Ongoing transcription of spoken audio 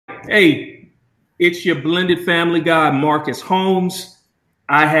Hey, it's your blended family guy, Marcus Holmes.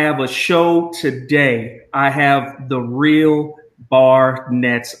 I have a show today. I have the real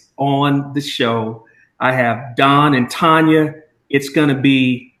Barnetts on the show. I have Don and Tanya. It's gonna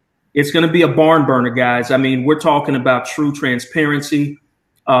be a barn burner, guys. I mean, we're talking about true transparency,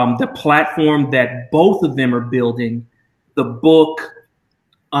 the platform that both of them are building, the book.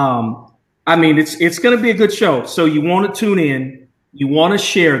 I mean, it's going to be a good show. So you want to tune in. You want to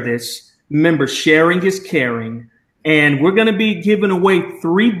share this. Remember, sharing is caring. And we're going to be giving away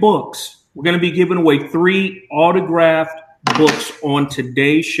 3 books. We're going to be giving away 3 autographed books on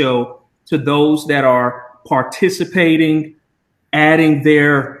today's show to those that are participating, adding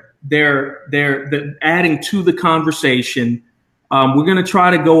adding to the conversation. We're going to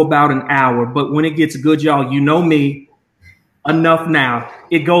try to go about an hour, but when it gets good, y'all, you know me. Enough now.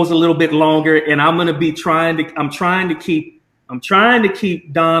 It goes a little bit longer, and I'm trying to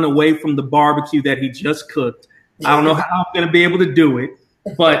keep Don away from the barbecue that he just cooked. I don't know how I'm going to be able to do it,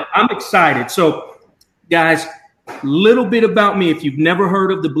 but I'm excited. So, guys, little bit about me. If you've never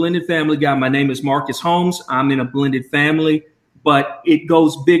heard of the Blended Family Guy, my name is Marcus Holmes. I'm in a blended family, but it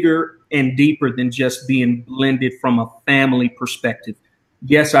goes bigger and deeper than just being blended from a family perspective.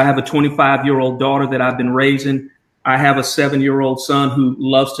 Yes, I have a 25-year-old daughter that I've been raising. I have a 7-year-old son who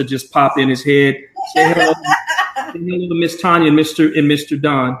loves to just pop in his head. Say hello to Miss Tanya and Mr.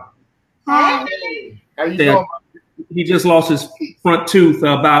 Don. Hi. How you doing? He just lost his front tooth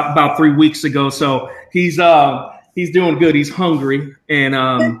about 3 weeks ago, so he's doing good. He's hungry,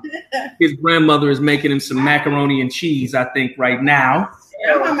 and his grandmother is making him some macaroni and cheese, I think, right now.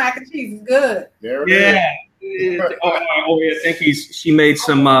 Yeah, my mac and cheese is good. Yeah. I think she made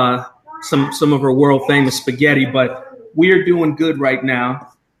some of her world famous spaghetti, but we're doing good right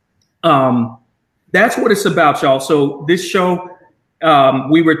now. That's what it's about, y'all. So this show,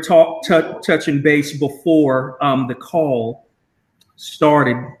 we were touching base before the call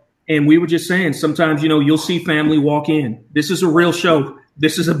started, and we were just saying sometimes, you'll see family walk in. This is a real show.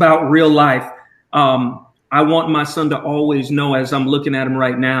 This is about real life. I want my son to always know, as I'm looking at him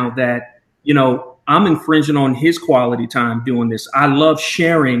right now, that, I'm infringing on his quality time doing this. I love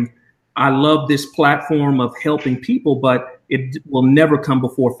sharing. I love this platform of helping people, but it will never come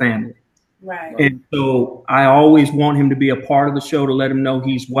before family. Right. And so I always want him to be a part of the show, to let him know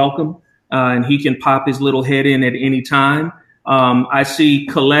he's welcome, and he can pop his little head in at any time. I see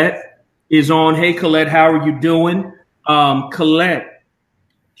Colette is on. Hey, Colette, how are you doing? Colette,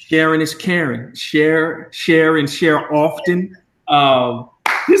 sharing is caring. Share and share often.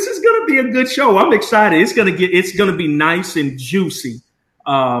 This is going to be a good show. I'm excited. It's going to be nice and juicy.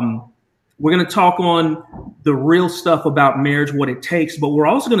 We're going to talk on the real stuff about marriage, what it takes, but we're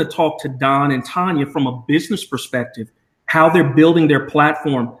also going to talk to Don and Tanya from a business perspective, how they're building their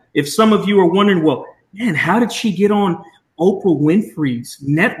platform. If some of you are wondering, well, man, how did she get on Oprah Winfrey's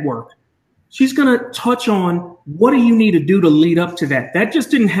network? She's going to touch on what do you need to do to lead up to that. That just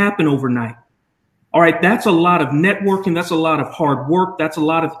didn't happen overnight. All right, that's a lot of networking. That's a lot of hard work. That's a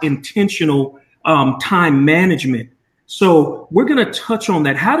lot of intentional time management. So we're going to touch on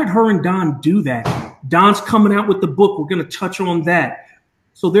that. How did her and Don do that? Don's coming out with the book. We're going to touch on that.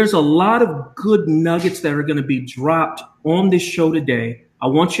 So there's a lot of good nuggets that are going to be dropped on this show today. I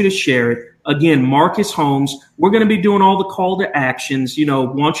want you to share it. Again, Marcus Holmes. We're going to be doing all the call to actions.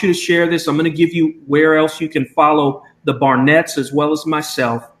 Want you to share this. I'm going to give you where else you can follow the Barnetts as well as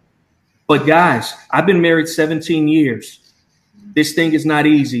myself. But guys, I've been married 17 years. This thing is not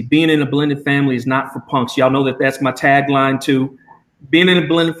easy. Being in a blended family is not for punks. Y'all know that that's my tagline too. Being in a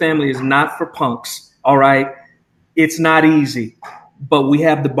blended family is not for punks. All right. It's not easy, but we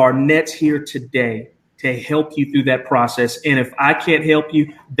have the Barnetts here today to help you through that process. And if I can't help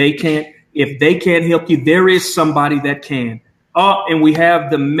you, they can't. If they can't help you, there is somebody that can. Oh, and we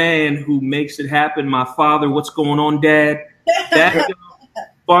have the man who makes it happen. My father. What's going on, Dad?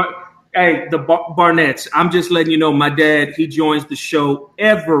 Hey, the Barnetts, I'm just letting you know, my dad, he joins the show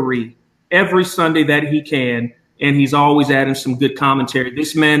every Sunday that he can, and he's always adding some good commentary.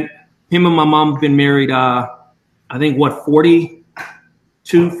 This man, him and my mom have been married, I think,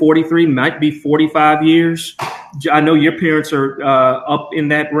 42, 43, might be 45 years. I know your parents are up in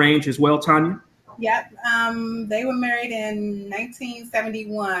that range as well, Tanya? Yep. They were married in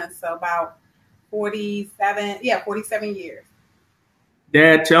 1971, so about 47 years.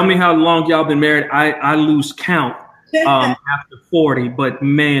 Dad, tell me how long y'all been married. I lose count after 40, but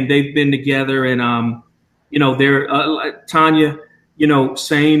man, they've been together, and they're Tanya,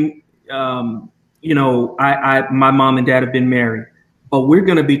 same. My mom and dad have been married, but we're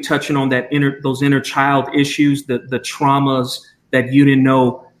going to be touching on those inner child issues, the traumas that you didn't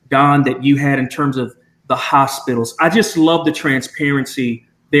know Don, that you had in terms of the hospitals. I just love the transparency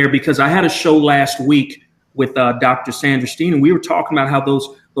there, because I had a show last week with Dr. Sandra Steen, and we were talking about how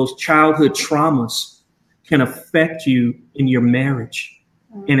those childhood traumas can affect you in your marriage.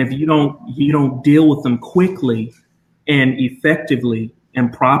 And if you don't deal with them quickly and effectively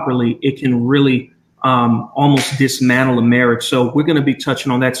and properly, it can really almost dismantle a marriage. So we're going to be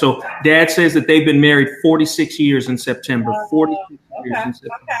touching on that. So Dad says that they've been married 46 years in September. 46 years in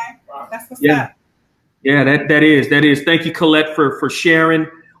September. Okay. That's what's up. Yeah, that is. Thank you, Colette, for sharing.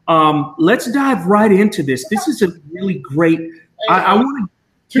 Let's dive right into this. This is a really great. I want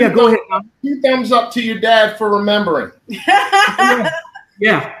to. Yeah, go ahead. 2 thumbs up to your dad for remembering.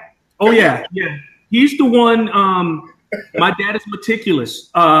 Yeah. Oh yeah. He's the one. My dad is meticulous.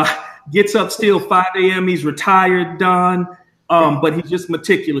 Gets up still 5 a.m. He's retired, Don. But he's just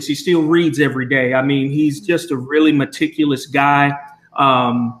meticulous. He still reads every day. I mean, he's just a really meticulous guy.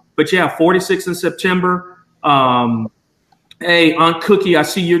 But yeah, 46 in September. Hey, Aunt Cookie, I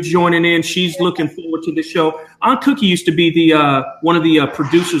see you're joining in. She's looking forward to the show. Aunt Cookie used to be the one of the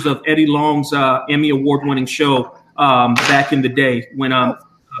producers of Eddie Long's Emmy Award-winning show back in the day when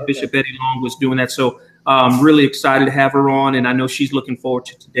Bishop Eddie Long was doing that. So really excited to have her on, and I know she's looking forward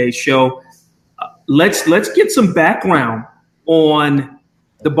to today's show. Let's get some background on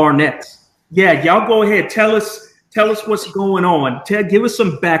the Barnetts. Yeah, y'all go ahead. Tell us what's going on. Give us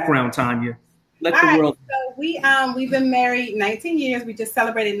some background, Tanya. Let the world. So we've been married 19 years. We just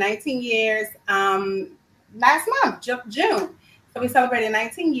celebrated 19 years last month, June. So we celebrated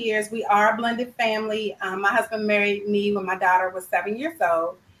 19 years. We are a blended family. My husband married me when my daughter was 7 years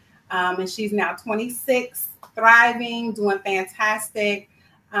old, and she's now 26, thriving, doing fantastic.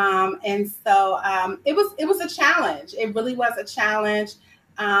 And so it was a challenge. It really was a challenge.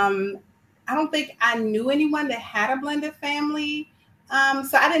 I don't think I knew anyone that had a blended family.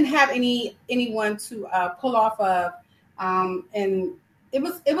 So I didn't have anyone to pull off of. And it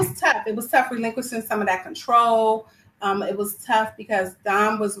was tough. It was tough relinquishing some of that control. It was tough because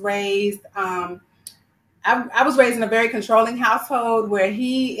Don was raised. I was raised in a very controlling household where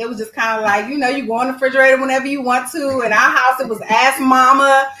it was just kind of like, you go in the refrigerator whenever you want to. In our house, it was ask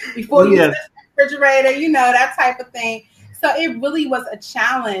mama before you touch the refrigerator, that type of thing. So it really was a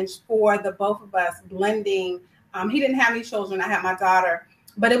challenge for the both of us blending. He didn't have any children. I had my daughter.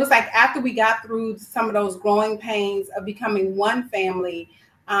 But it was like after we got through some of those growing pains of becoming one family,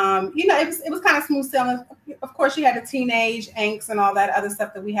 it was kind of smooth sailing. Of course, you had the teenage angst and all that other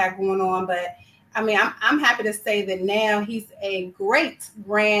stuff that we had going on. But I mean, I'm happy to say that now he's a great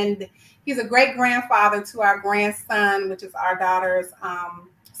grandfather to our grandson, which is our daughter's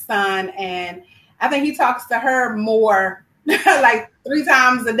son. And I think he talks to her more like 3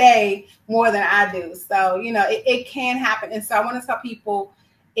 times a day more than I do. So, it can happen. And so I want to tell people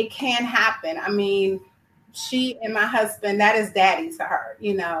it can happen. I mean, she and my husband, that is daddy to her,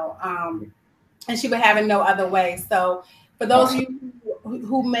 and she would have it no other way. So for those of you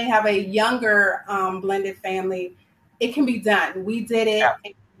who may have a younger blended family, it can be done. We did it.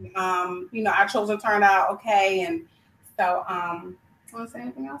 Yeah. And, our children turned out okay. And so, want to say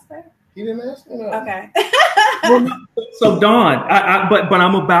anything else there? You didn't ask me. Okay. So Dawn, but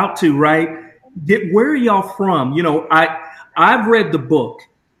I'm about to, right? Where are y'all from? I've read the book,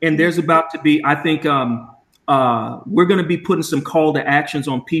 and there's about to be, I think, we're going to be putting some call to actions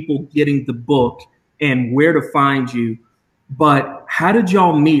on people getting the book and where to find you. But how did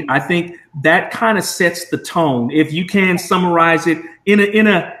y'all meet? I think that kind of sets the tone. If you can summarize it in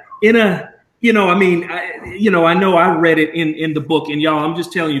a. I know I read it in the book, and y'all, I'm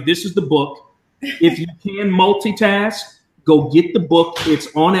just telling you, this is the book. If you can multitask, go get the book. It's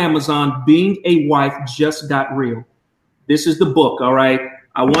on Amazon. Being a Wife Just Got Real. This is the book. All right.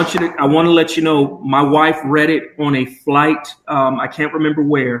 I want to let you know, my wife read it on a flight. I can't remember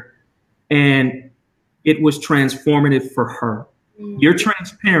where, and it was transformative for her. Mm-hmm. Your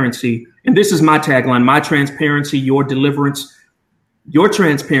transparency, and this is my tagline, my transparency, your deliverance, your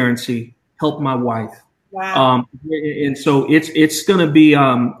transparency helped my wife. Wow. And so it's going to be,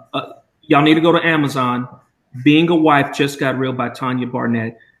 y'all need to go to Amazon. Being a Wife Just Got Real by Tanya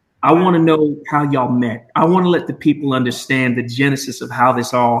Barnett. I want to know how y'all met. I want to let the people understand the genesis of how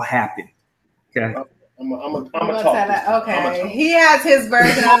this all happened. Okay. I'm gonna talk. Okay. He has his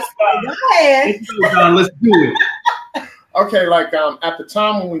version. Go ahead. Let's do it. Okay. Like at the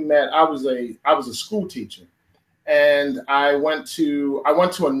time when we met, I was a school teacher, and I went to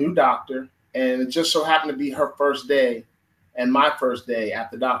a new doctor, and it just so happened to be her first day, and my first day at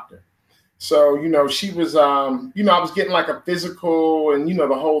the doctor. So, she was, I was getting like a physical and, the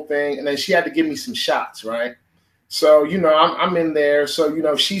whole thing. And then she had to give me some shots, right? So, I'm in there.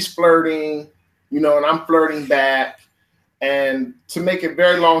 So, she's flirting, and I'm flirting back. And to make a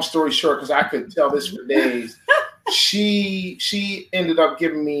very long story short, because I could tell this for days, she ended up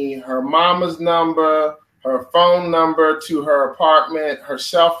giving me her mama's number, her phone number to her apartment, her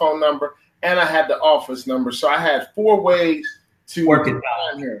cell phone number, and I had the office number. So I had 4 ways to work it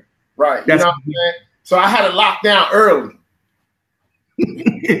find her. Right. That's, you know what I'm saying? So I had it locked down early.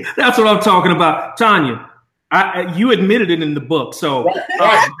 That's what I'm talking about. Tanya, you admitted it in the book. So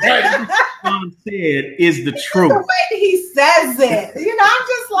right. Don said is the truth. The way he says it. I'm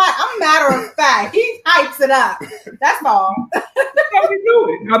just like, I'm matter of fact. He hypes it up. That's all. That's how we do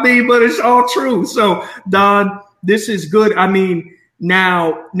it. I mean, but it's all true. So, Don, this is good. I mean,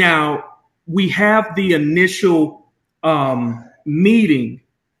 now we have the initial meeting,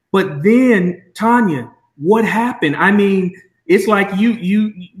 but then Tanya, what happened? I mean, it's like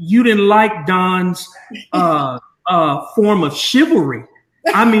you didn't like Don's form of chivalry.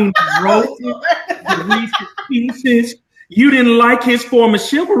 I mean, wrote the Reese's Pieces. You didn't like his form of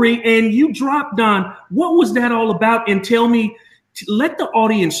chivalry, and you dropped Don. What was that all about? And tell me, let the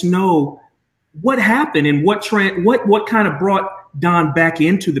audience know what happened and what kind of brought Don back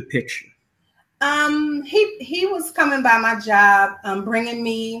into the picture. He was coming by my job, bringing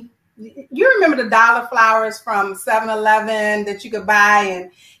me. You remember the dollar flowers from 7-Eleven that you could buy,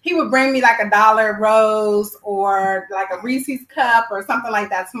 and he would bring me like a $1 rose or like a Reese's cup or something like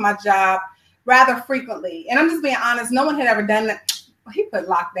that to my job rather frequently. And I'm just being honest, no one had ever done that. He put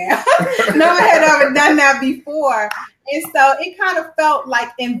lockdown. No one had ever done that before. And so it kind of felt like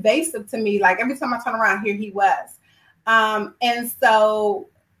invasive to me. Like every time I turn around, here he was. And so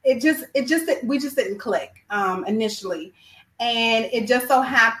we just didn't click initially. And it just so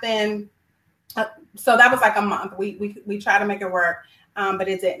happened, so that was like a month. We tried to make it work, but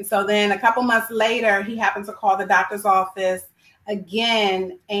it didn't. So then a couple months later, he happened to call the doctor's office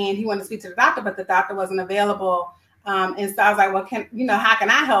again, and he wanted to speak to the doctor, but the doctor wasn't available. And so I was like, well, how can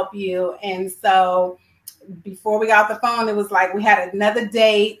I help you? And so before we got off the phone, it was like we had another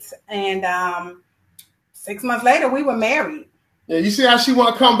date, and 6 months later, we were married. Yeah, you see how she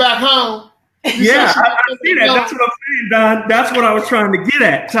want to come back home? Yeah, I see that. That's what I'm saying, Don. That's what I was trying to get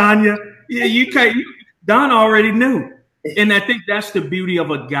at, Tanya. Yeah, you can't. Don already knew, and I think that's the beauty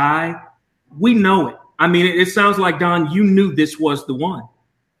of a guy. We know it. I mean, it sounds like Don, you knew this was the one.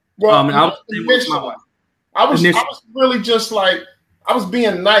 Well, I was really just like, I was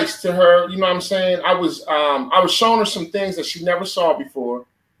being nice to her. You know what I'm saying? I was showing her some things that she never saw before.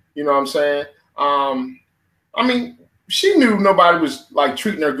 You know what I'm saying? I mean, she knew nobody was like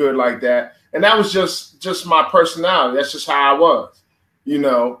treating her good like that. And that was just my personality. That's just how I was,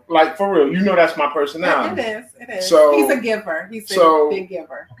 like for real. That's my personality. It is. So he's a giver. He's a big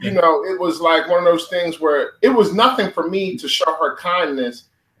giver. It was like one of those things where it was nothing for me to show her kindness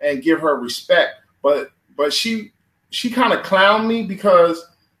and give her respect. But she kind of clowned me because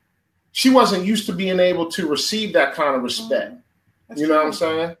she wasn't used to being able to receive that kind of respect. You know what I'm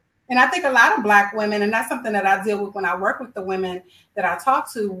saying? And I think a lot of Black women, and that's something that I deal with when I work with the women that I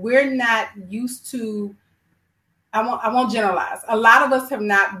talk to, we're not used to, I won't generalize. A lot of us have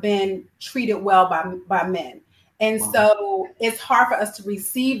not been treated well by men. And so it's hard for us to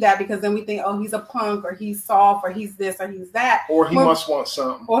receive that because then we think, oh, he's a punk or he's soft or he's this or he's that. Or he must want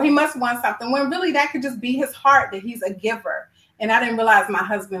something. When really that could just be his heart, that he's a giver. And I didn't realize my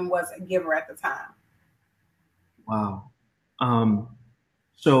husband was a giver at the time. Wow.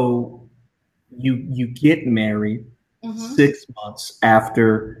 So you get married 6 months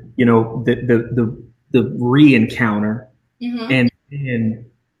after, the re-encounter, and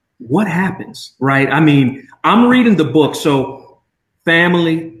what happens, right? I mean, I'm reading the book. So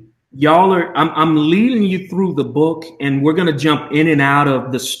family, I'm leading you through the book, and we're going to jump in and out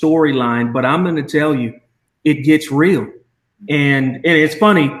of the storyline, but I'm going to tell you, it gets real. And it's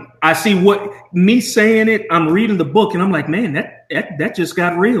funny. I see me saying it, I'm reading the book and I'm like, man, that just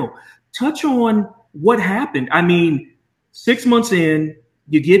got real. Touch on what happened. I mean, 6 months in,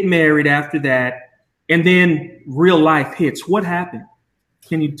 you get married after that, and then real life hits. What happened?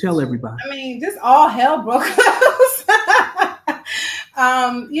 Can you tell everybody? I mean, just all hell broke loose.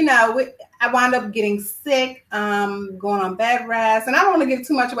 I wound up getting sick, going on bed rest, and I don't want to give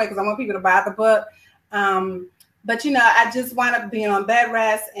too much away because I want people to buy the book. But, I just wound up being on bed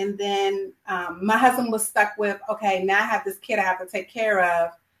rest. And then my husband was stuck with, okay, now I have this kid I have to take care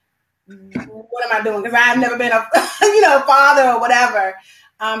of. What am I doing? Because I've never been a father or whatever.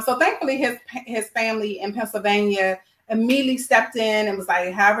 So thankfully, his family in Pennsylvania immediately stepped in and was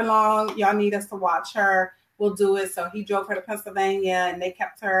like, however long y'all need us to watch her, we'll do it. So he drove her to Pennsylvania and they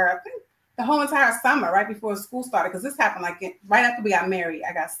kept her, I think, the whole entire summer, right before school started, because this happened right after we got married.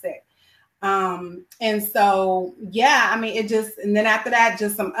 I got sick. And so, yeah, I mean, and then after that,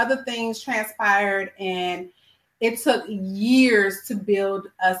 just some other things transpired, and it took years to build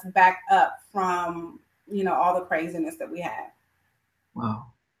us back up from, all the craziness that we had. Wow.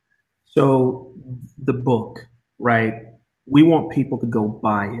 So the book, right? We want people to go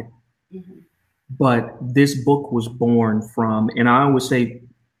buy it. Mm-hmm. But this book was born from, and I always say,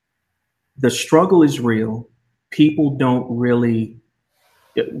 the struggle is real. People don't really,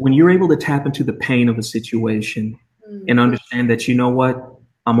 when you're able to tap into the pain of a situation and understand that, you know what,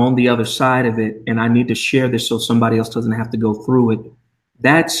 I'm on the other side of it and I need to share this so somebody else doesn't have to go through it.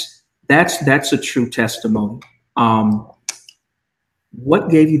 That's a true testimony. What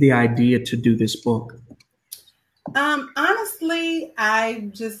gave you the idea to do this book? Honestly,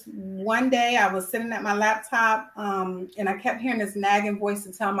 one day I was sitting at my laptop, and I kept hearing this nagging voice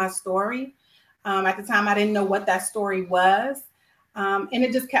to tell my story. At the time, I didn't know what that story was. And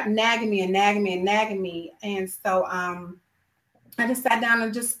it just kept nagging me and nagging me and nagging me. And so, I just sat down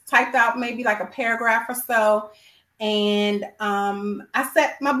and just typed out maybe like a paragraph or so. And, I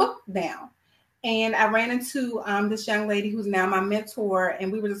set my book down. And I ran into this young lady who's now my mentor,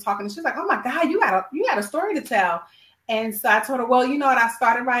 and we were just talking. And she was like, "Oh my God, you got a story to tell." And so I told her, "Well, you know what? I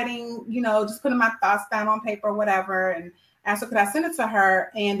started writing, just putting my thoughts down on paper or whatever." And asked her, could I send it to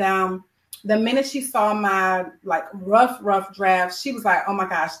her? And the minute she saw my like rough draft, she was like, "Oh my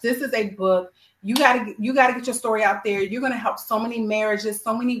gosh, this is a book. You gotta get your story out there. You're gonna help so many marriages,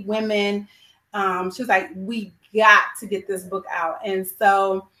 so many women." She was like, "We got to get this book out." And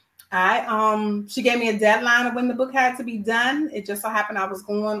so she gave me a deadline of when the book had to be done. It just so happened I was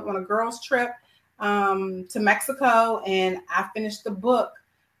going on a girls' trip to Mexico, and I finished the book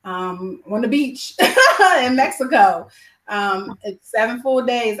on the beach in Mexico. It's 7 full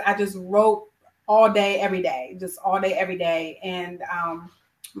days. I just wrote all day, every day, and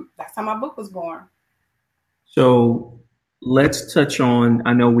that's how my book was born. So let's touch on.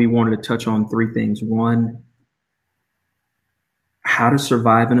 I know we wanted to touch on 3 things. 1, how to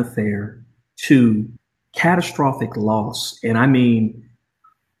survive an affair. 2, catastrophic loss. And I mean,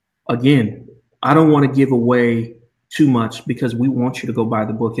 again, I don't want to give away too much because we want you to go buy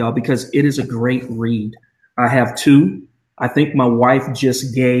the book, y'all, because it is a great read. I have 2. I think my wife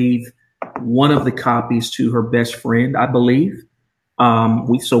just gave one of the copies to her best friend, I believe.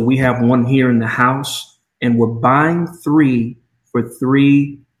 We have one here in the house, and we're buying 3 for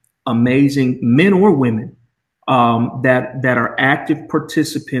 3 amazing men or women that are active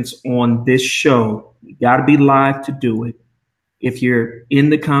participants on this show. You got to be live to do it. If you're in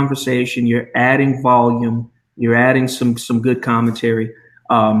the conversation, you're adding volume, you're adding some good commentary.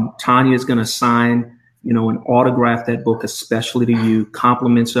 Tanya is going to sign, and autograph that book, especially to you.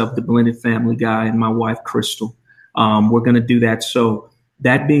 Compliments of the Blended Family Guy and my wife, Crystal. We're going to do that. So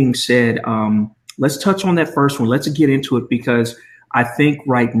that being said, let's touch on that first one. Let's get into it, because I think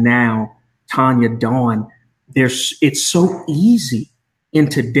right now, Tanya, Dawn, it's so easy in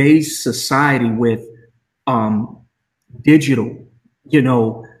today's society with digital, you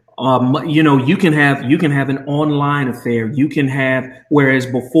can have an online affair. You can have, whereas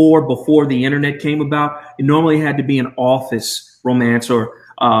before the internet came about, it normally had to be an office romance, or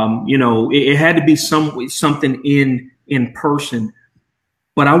it had to be something in person.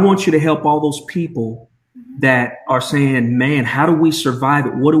 But I want you to help all those people that are saying, "Man, how do we survive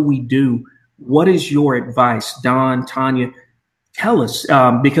it? What do we do?" What is your advice, Dawn, Tanya? Tell us,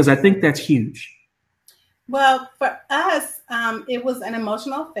 because I think that's huge. Well, for us, it was an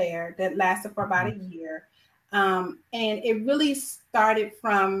emotional affair that lasted for about a year. And it really started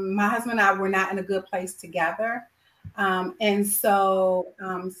from my husband and I were not in a good place together. And so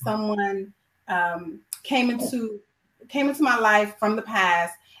someone came into my life from the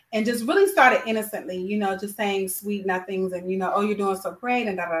past and just really started innocently, just saying sweet nothings and, "Oh, you're doing so great,"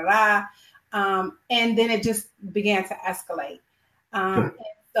 and da da da. And then it just began to escalate. Sure.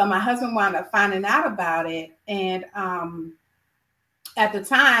 So my husband wound up finding out about it. And at the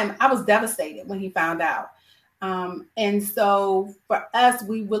time, I was devastated when he found out. And so for us,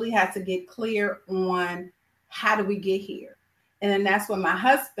 we really had to get clear on how do we get here. And then that's when my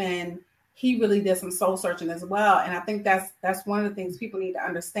husband, he really did some soul searching as well. And I think that's one of the things people need to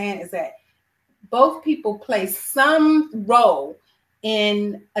understand, is that both people play some role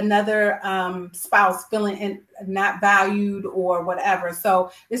in another spouse feeling not valued or whatever.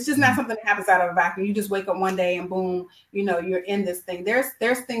 So it's just not something that happens out of a vacuum. You just wake up one day and boom, you're in this thing.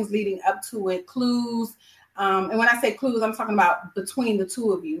 There's things leading up to it, clues. And when I say clues, I'm talking about between the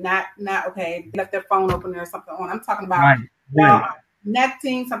two of you, not okay, left their phone open or something on. I'm talking about, right.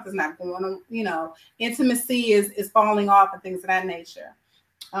 connecting, something's not going on, you know, intimacy is falling off and things of that nature.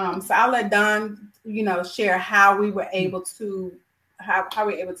 So I'll let Don, you know, share how we were able to how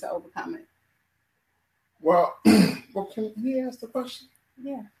we were able to overcome it. Well, can he ask the question?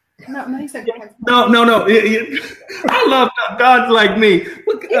 Yeah. No, he said no. I love Don's like me. He's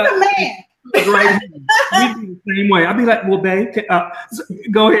a man. Right. We do the same way. I'd be like, well, babe,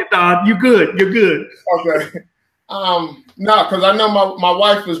 go ahead, Don. You're good. Okay. No, because I know my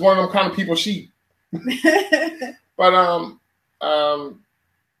wife is one of them kind of people. But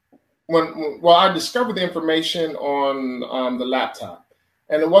when I discovered the information on the laptop,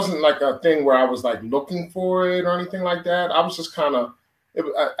 and it wasn't like a thing where I was like looking for it or anything like that. I was just kind of. It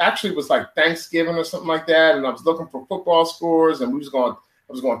actually was like Thanksgiving or something like that, and I was looking for football scores, and I was going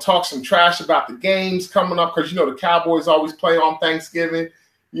to talk some trash about the games coming up because, you know, the Cowboys always play on Thanksgiving,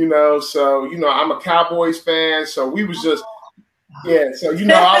 you know. So, you know, I'm a Cowboys fan, so we was just, yeah. So, you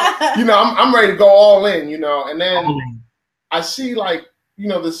know, I'm ready to go all in, you know. And then I see, like, you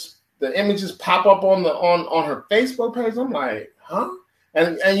know, the images pop up on her Facebook page. I'm like, huh?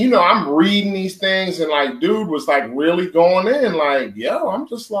 And you know, I'm reading these things, and like, dude was like really going in, like, yo, I'm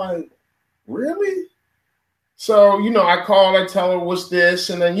just like, really? So, you know, I call, I tell her what's this,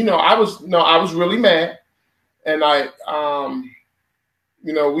 and then, you know, I was really mad, and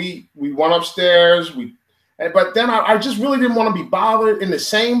you know, we went upstairs, but then I just really didn't want to be bothered in the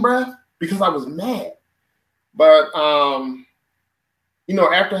same breath because I was mad. But you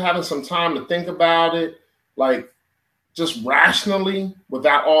know, after having some time to think about it, like, just rationally,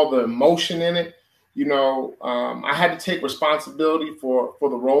 without all the emotion in it, you know, I had to take responsibility for the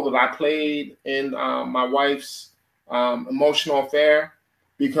role that I played in my wife's emotional affair,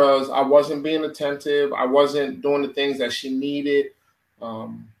 because I wasn't being attentive. I wasn't doing the things that she needed.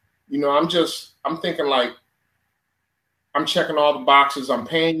 You know, I'm thinking like, I'm checking all the boxes. I'm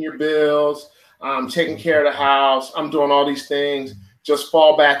paying your bills. I'm taking care of the house. I'm doing all these things. Just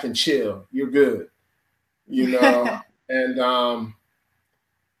fall back and chill. You're good. You know? And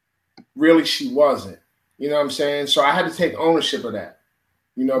really, she wasn't. You know what I'm saying? So I had to take ownership of that,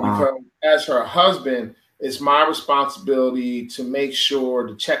 you know, because as her husband, it's my responsibility to make sure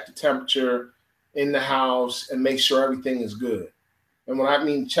to check the temperature in the house and make sure everything is good. And when I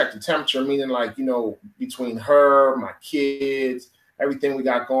mean check the temperature, meaning like, you know, between her, my kids, everything we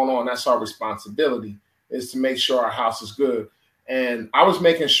got going on, that's our responsibility, is to make sure our house is good. And I was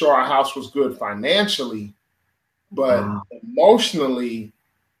making sure our house was good financially, but emotionally,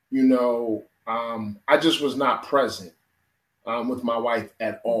 you know, I just was not present with my wife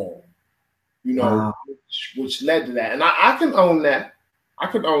at all, you know, which led to that. And I can own that.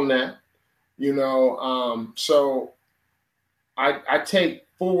 You know. So I take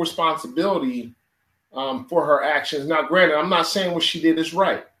full responsibility for her actions. Now, granted, I'm not saying what she did is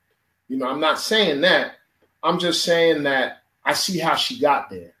right. You know, I'm not saying that. I'm just saying that I see how she got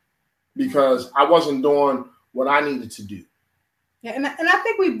there because I wasn't doing what I needed to do. Yeah, and I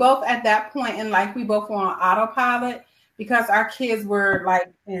think we both at that point in life, we both were on autopilot because our kids were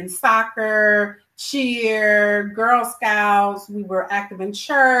like in soccer, cheer, Girl Scouts. We were active in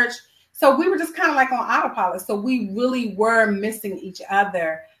church. So we were just kind of like on autopilot. So we really were missing each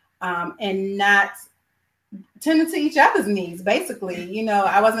other and not tending to each other's needs, basically. You know,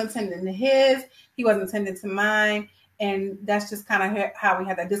 I wasn't tending to his, he wasn't tending to mine. And that's just kind of how we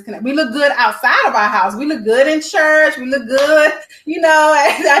had that disconnect. We look good outside of our house. We look good in church. We look good, you know,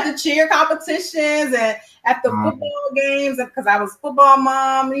 at the cheer competitions and at the football games because I was football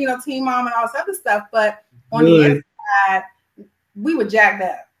mom, you know, team mom and all this other stuff. But on the inside, we were jacked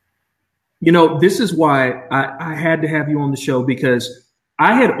up. You know, this is why I had to have you on the show because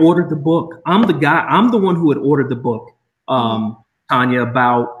I had ordered the book. I'm the one who had ordered the book, Tanya,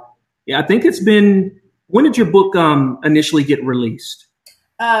 about, I think it's been, when did your book initially get released?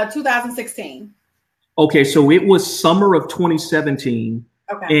 2016. Okay, so it was summer of 2017.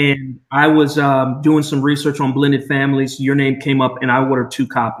 Okay. And I was doing some research on blended families. Your name came up and I ordered 2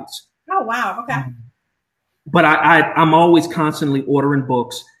 copies. Oh, wow. Okay. But I'm always constantly ordering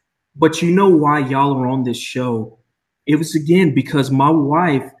books. But you know why y'all are on this show? It was, again, because my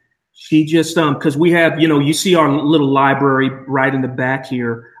wife, she just, because we have, you know, you see our little library right in the back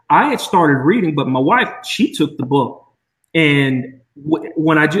here. I had started reading, but my wife, she took the book. And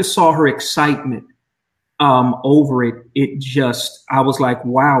when I just saw her excitement over it, I was like,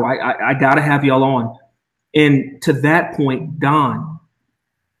 wow, I got to have y'all on. And to that point, Don,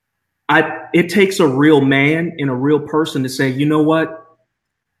 it takes a real man and a real person to say, you know what?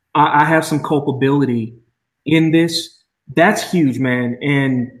 I have some culpability in this. That's huge, man.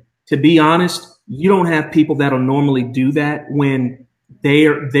 And to be honest, you don't have people that'll normally do that when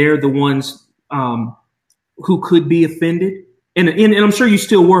they're the ones who could be offended. And I'm sure you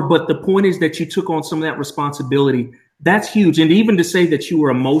still were, but the point is that you took on some of that responsibility. That's huge. And even to say that you were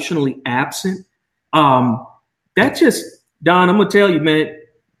emotionally absent, that just, Don, I'm going to tell you, man,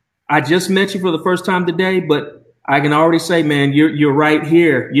 I just met you for the first time today, but I can already say, man, you're right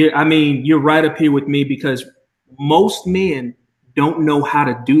here. You're right up here with me, because most men don't know how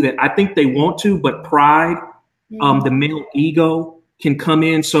to do that. I think they want to, but pride, the male ego can come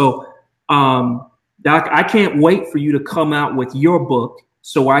in. So, Doc, I can't wait for you to come out with your book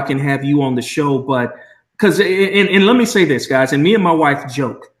so I can have you on the show. But because, and let me say this, guys, and me and my wife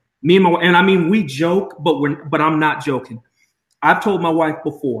joke. We joke, but I'm not joking. I've told my wife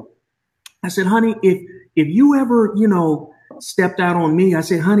before. I said, honey, if you ever, stepped out on me, I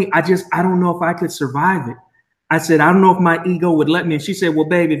said, honey, I don't know if I could survive it. I said, I don't know if my ego would let me. And she said, well,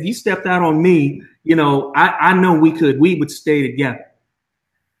 babe, if you stepped out on me, I know we would stay together.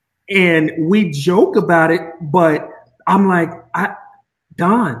 And we joke about it, but I'm like,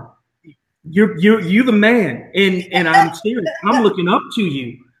 Don, you're the man. And I'm serious. I'm looking up to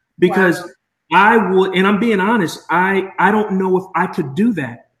you, because I would, and I'm being honest, I don't know if I could do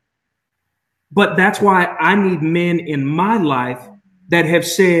that. But that's why I need men in my life that have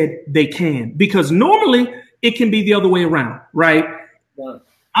said they can, because normally it can be the other way around, right? Yeah.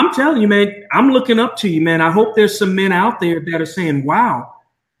 I'm telling you, man, I'm looking up to you, man. I hope there's some men out there that are saying, wow,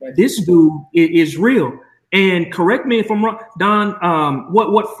 this dude is real. And correct me if I'm wrong, Don,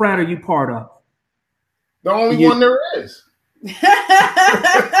 what frat are you part of? The only one there is.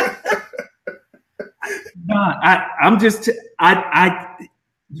 Don,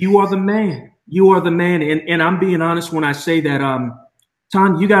 you are the man. You are the man. And I'm being honest when I say that,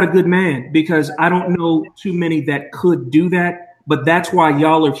 Ton, you got a good man, because I don't know too many that could do that, but that's why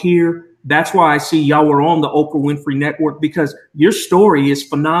y'all are here. That's why I see y'all were on the Oprah Winfrey Network, because your story is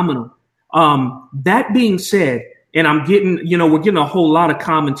phenomenal. That being said, and I'm getting, we're getting a whole lot of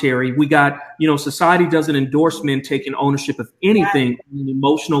commentary. We got, society doesn't endorse men taking ownership of anything on an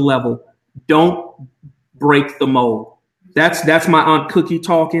emotional level. Don't break the mold. That's my Aunt Cookie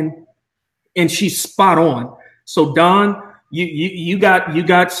talking, and she's spot on. So Don, you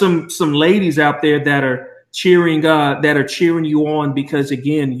got some ladies out there that are cheering you on, because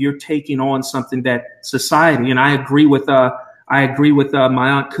again, you're taking on something that society, and I agree with my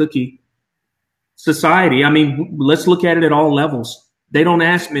Aunt Cookie. Society, let's look at it at all levels. They don't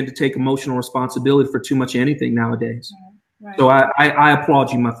ask men to take emotional responsibility for too much anything nowadays. Right. So I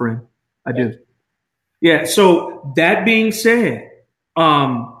applaud you, my friend. I do. Yeah. So that being said,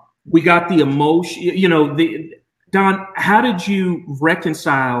 we got the emotion, Don, how did you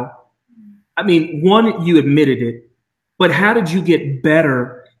reconcile? One, you admitted it, but how did you get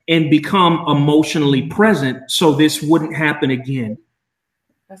better and become emotionally present so this wouldn't happen again?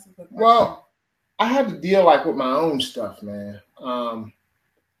 That's a good question. Well, I had to deal with my own stuff, man. I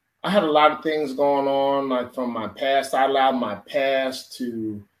had a lot of things going on, from my past. I allowed my past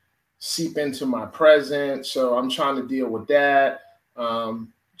to seep into my present. So I'm trying to deal with that.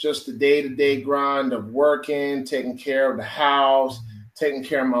 Just the day-to-day grind of working, taking care of the house, taking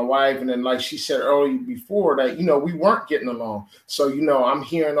care of my wife. And then, like she said earlier before, that, we weren't getting along. So, I'm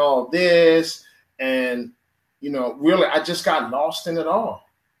hearing all this, and, really, I just got lost in it all.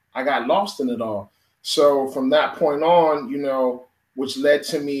 So from that point on, which led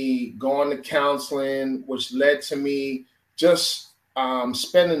to me going to counseling, which led to me just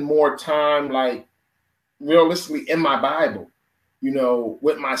spending more time, realistically in my Bible,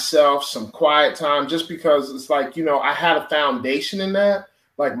 with myself, some quiet time, just because it's I had a foundation in that.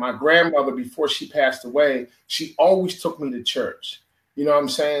 Like my grandmother, before she passed away, she always took me to church. You know what I'm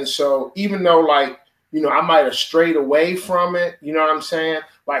saying? So even though I might have strayed away from it, you know what I'm saying?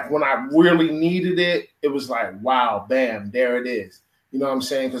 When I really needed it, it was wow, bam, there it is. You know what I'm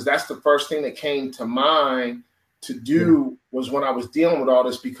saying? Because that's the first thing that came to mind to do was when I was dealing with all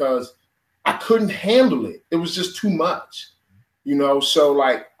this, because I couldn't handle it. It was just too much, So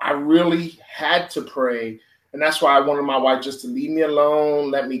I really had to pray. And that's why I wanted my wife just to leave me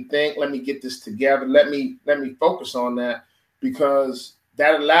alone. Let me think, let me get this together. Let me focus on that, because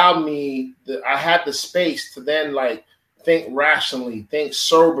that allowed me, I had the space to then think rationally, think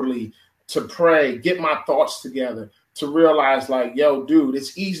soberly, to pray, get my thoughts together, to realize yo, dude,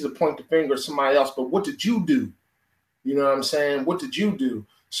 it's easy to point the finger at somebody else, but what did you do? You know what I'm saying? What did you do?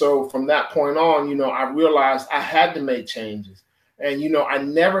 So from that point on, I realized I had to make changes. And, I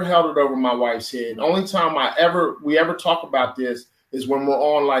never held it over my wife's head. The only time we ever talk about this is when we're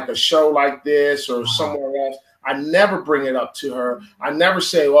on a show like this or somewhere else. I never bring it up to her. I never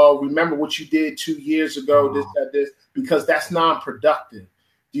say, "Oh, remember what you did 2 years ago, this," because that's non-productive.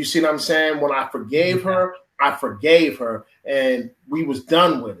 Do you see what I'm saying? When I forgave her, and we was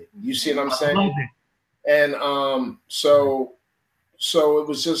done with it. You see what I'm saying? And so it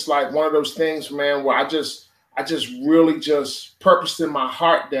was just like one of those things, man, where I just really just purposed in my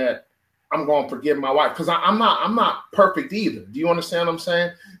heart that I'm going to forgive my wife, because I'm not perfect either. Do you understand what I'm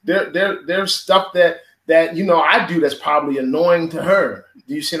saying? There's stuff that I do that's probably annoying to her.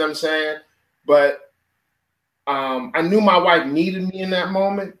 Do you see what I'm saying? But I knew my wife needed me in that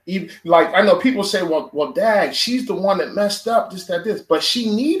moment. Even, like, I know people say, well, Dad, she's the one that messed up, this, but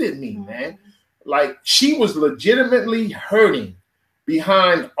she needed me, man. Like, she was legitimately hurting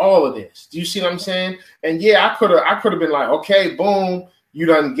behind all of this. Do you see what I'm saying? And yeah, I could have been like, okay, boom, you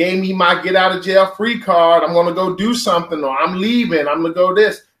done gave me my get out of jail free card. I'm gonna go do something, or I'm leaving. I'm gonna go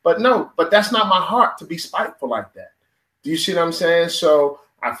this. But no, that's not my heart to be spiteful like that. Do you see what I'm saying? So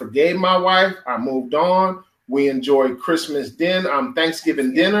I forgave my wife. I moved on. We enjoyed Christmas dinner,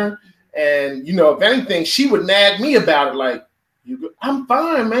 Thanksgiving dinner, and if anything, she would nag me about it. Like, I'm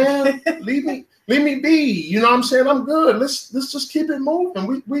fine, man. Leave me be. You know what I'm saying? I'm good. Let's just keep it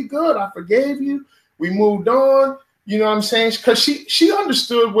moving. We good. I forgave you. We moved on. You know what I'm saying? Because she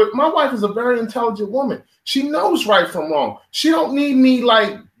understood what my wife is a very intelligent woman. She knows right from wrong. She don't need me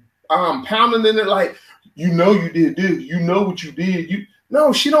like pounding in it like, you did this. You know what you did.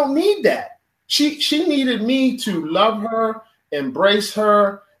 No, she don't need that. She needed me to love her, embrace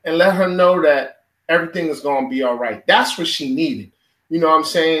her, and let her know that everything is going to be all right. That's what she needed. You know what I'm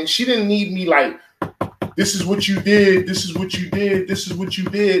saying? She didn't need me like, this is what you did. This is what you did. This is what you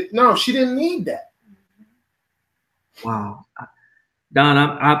did. No, she didn't need that. Wow. Don,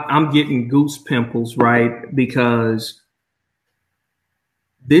 I'm getting goose pimples, right? Because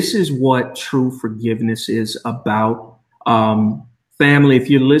this is what true forgiveness is about. Family, if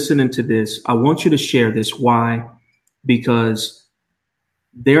you're listening to this, I want you to share this. Why? Because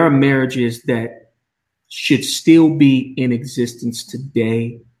there are marriages that should still be in existence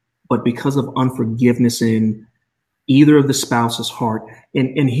today, but because of unforgiveness in either of the spouse's heart.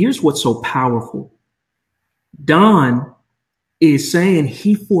 And here's what's so powerful. Don is saying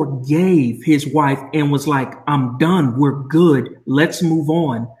he forgave his wife and was like, I'm done. We're good. Let's move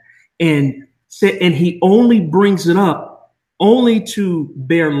on. And he only brings it up only to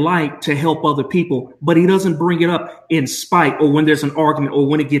bear light to help other people, but he doesn't bring it up in spite, or when there's an argument, or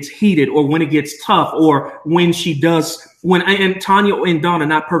when it gets heated, or when it gets tough, or when and Tanya and Don are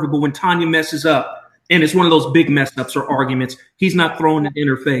not perfect, but when Tanya messes up and it's one of those big mess ups or arguments, he's not throwing it in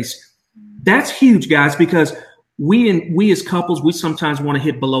her face. That's huge, guys, because we as couples, we sometimes want to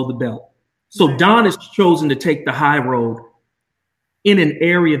hit below the belt. So Don has chosen to take the high road in an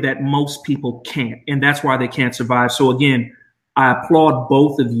area that most people can't, and that's why they can't survive. So again, I applaud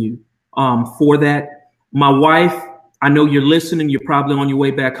both of you for that. My wife, I know you're listening. You're probably on your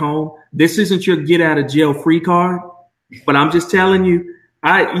way back home. This isn't your get out of jail free card, but I'm just telling you,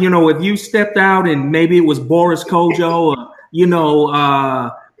 if you stepped out and maybe it was Boris Kodjoe or,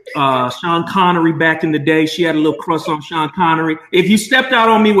 Sean Connery back in the day, she had a little crush on Sean Connery. If you stepped out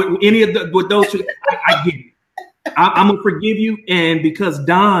on me with any of with those two, I get it. I'm going to forgive you. And because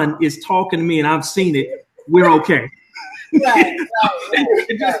Don is talking to me and I've seen it, we're okay. Right.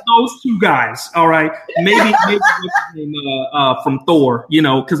 Just those two guys, all right. Maybe from Thor,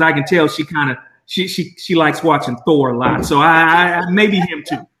 because I can tell she kind of she likes watching Thor a lot. So I maybe him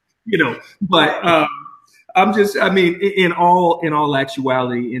too, But I'm just, in all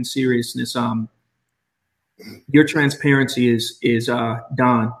actuality, in seriousness, your transparency is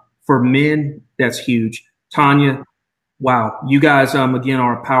Don. For men, that's huge. Tanya, wow, you guys again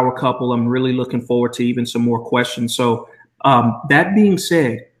are a power couple. I'm really looking forward to even some more questions. So. That being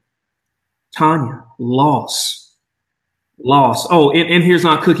said, Tanya, loss. Oh, and here's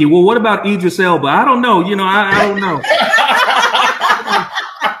Aunt Cookie. Well, what about Idris Elba? I don't know. I don't know.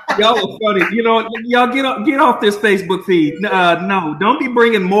 Y'all are funny. Y'all get off this Facebook feed. No, don't be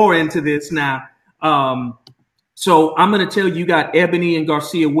bringing more into this now. So I'm going to tell you got Ebony and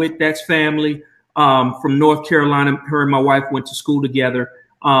Garcia Witt. That's family from North Carolina. Her and my wife went to school together.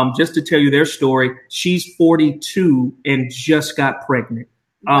 Just to tell you their story, she's 42 and just got pregnant.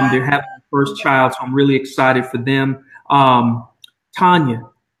 They're having their first child, so I'm really excited for them. Tanya,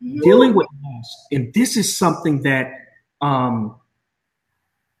 dealing with loss, and this is something that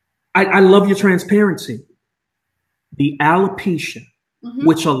I love your transparency. The alopecia,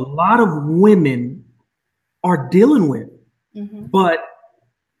 which a lot of women are dealing with, but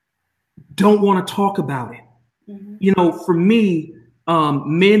don't want to talk about it. For me,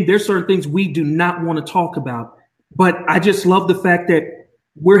 Men, there's certain things we do not want to talk about. But I just love the fact that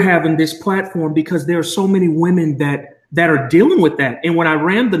we're having this platform because there are so many women that are dealing with that. And when I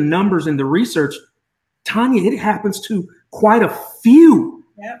ran the numbers and the research, Tanya, it happens to quite a few.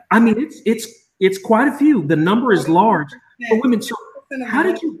 Yep. I mean, it's quite a few. The number is large for women. So how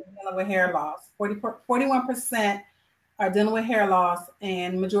did you dealing with hair loss? 41% are dealing with hair loss,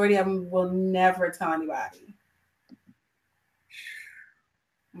 and majority of them will never tell anybody.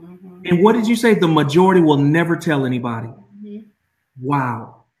 Mm-hmm. And what did you say? The majority will never tell anybody. Mm-hmm.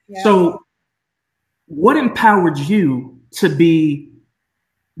 Wow. Yeah. So what empowered you to be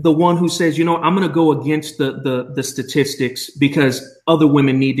the one who says, you know, I'm going to go against the statistics because other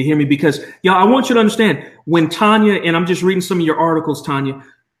women need to hear me? Because, y'all, I want you to understand, when Tanya, and I'm just reading some of your articles, Tanya,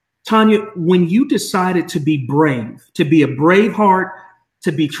 when you decided to be brave, to be a brave heart,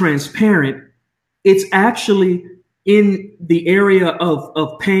 to be transparent, it's actually in the area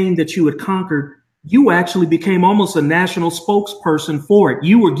of pain that you had conquered. You actually became almost a national spokesperson for it.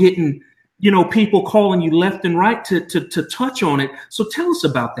 You were getting, you know, people calling you left and right to touch on it. So tell us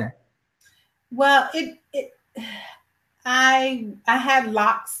about that. Well, I had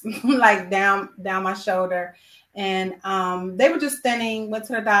locks like down my shoulder, and they were just thinning. Went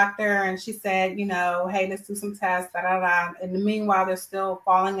to the doctor, and she said, you know, hey, let's do some tests. In the meanwhile, they're still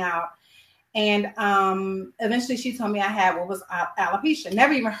falling out. And eventually, she told me I had what was alopecia.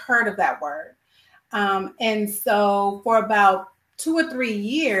 Never even heard of that word. And so for about 2 or 3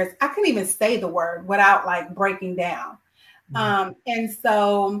 years, I couldn't even say the word without like breaking down. And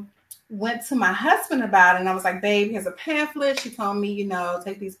so went to my husband about it, and I was like, babe, here's a pamphlet. She told me, you know,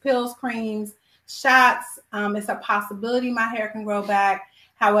 take these pills, creams, shots. It's a possibility my hair can grow back.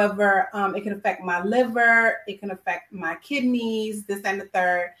 However, it can affect my liver. It can affect my kidneys, this and the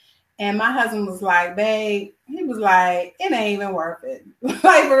third. And my husband was like, babe, he was like, it ain't even worth it.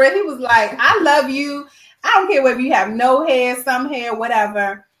 Like, for real, he was like, I love you. I don't care whether you have no hair, some hair,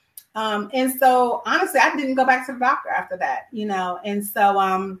 whatever. And so honestly, I didn't go back to the doctor after that, you know? And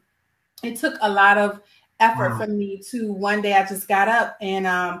so it took a lot of effort for me to, one day I just got up and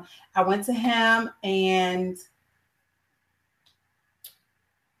I went to him, and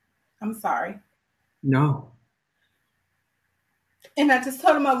I'm sorry. No. And I just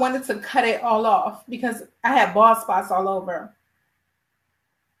told him I wanted to cut it all off because I had bald spots all over.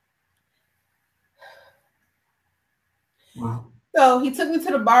 Wow. So he took me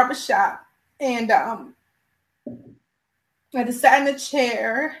to the barber shop, and I just sat in the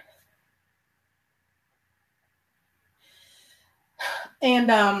chair,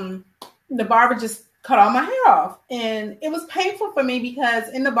 and the barber just cut all my hair off. And it was painful for me because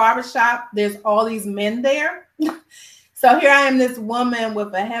in the barber shop, there's all these men there. So here I am, this woman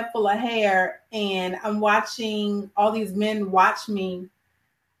with a head full of hair, and I'm watching all these men watch me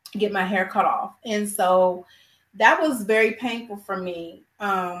get my hair cut off. And so that was very painful for me.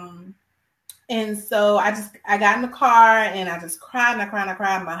 And so I got in the car, and I just cried and I cried and I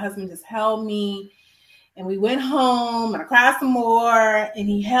cried. My husband just held me, and we went home, and I cried some more, and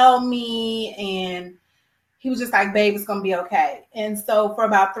he held me, and he was just like, babe, it's going to be okay. And so for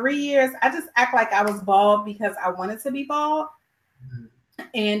about 3 years, I just act like I was bald because I wanted to be bald.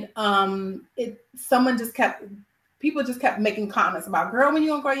 And people just kept making comments about, girl, when you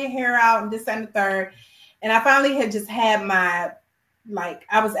going to grow your hair out and this and the third. And I finally had just had I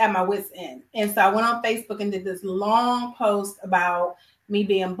was at my wit's end. And so I went on Facebook and did this long post about me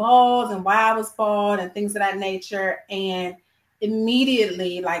being bald and why I was bald and things of that nature. And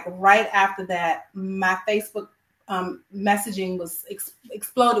immediately, like right after that, my Facebook messaging was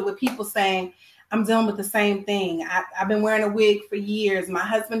exploded with people saying, I'm dealing with the same thing. I've been wearing a wig for years. My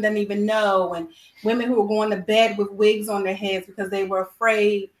husband doesn't even know. And women who were going to bed with wigs on their heads because they were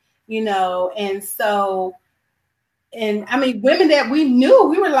afraid, you know. And so, and I mean, women that we knew,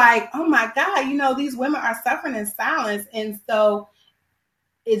 we were like, oh my God, you know, these women are suffering in silence. And so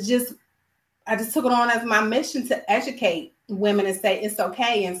I just took it on as my mission to educate women and say it's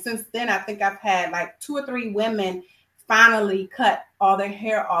okay. And since then, I think I've had like 2 or 3 women finally cut all their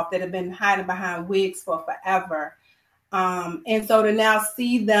hair off that have been hiding behind wigs for forever. And so to now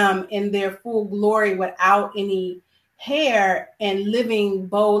see them in their full glory without any hair and living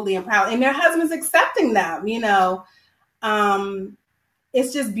boldly and proud, and their husbands accepting them, you know,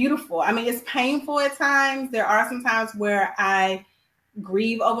 it's just beautiful. I mean, it's painful at times. There are some times where I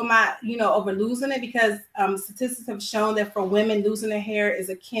grieve over losing it, because statistics have shown that for women, losing their hair is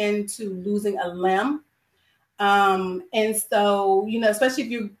akin to losing a limb. And so, you know, especially if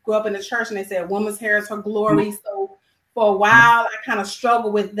you grew up in the church and they say a woman's hair is her glory. So For a while, I kind of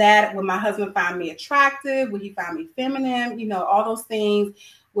struggled with that. Would my husband find me attractive? Would he find me feminine? You know, all those things.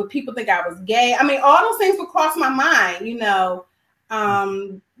 Would people think I was gay? I mean, all those things would cross my mind, you know.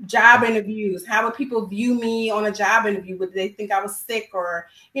 Job interviews. How would people view me on a job interview? Would they think I was sick or,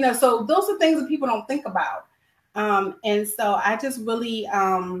 you know, so those are things that people don't think about. And so I just really,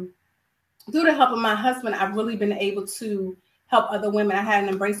 through the help of my husband, I've really been able to help other women. I had an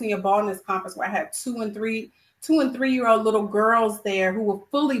Embracing Your Baldness conference where I had 2 and 3-year-old little girls there who were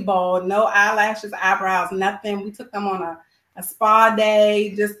fully bald, no eyelashes, eyebrows, nothing. We took them on a spa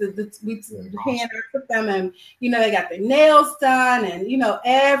day, just we hand out them, and you know, they got their nails done and you know,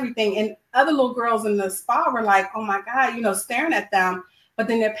 everything. And other little girls in the spa were like, oh my God, you know, staring at them. But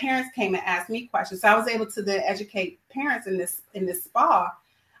then their parents came and asked me questions. So I was able to then educate parents in this spa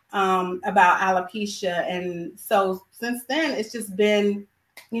about alopecia. And so since then, it's just been,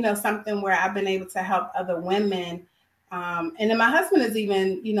 you know, something where I've been able to help other women. And then my husband has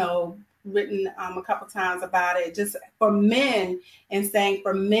even, you know, written a couple times about it, just for men, and saying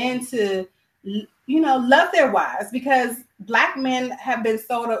for men to, you know, love their wives, because Black men have been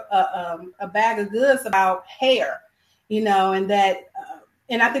sold a bag of goods about hair, you know, and that,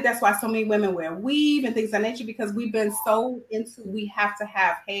 and I think that's why so many women wear weave and things of that nature, because we've been so into, we have to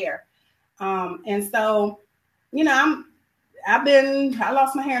have hair. And so, you know, I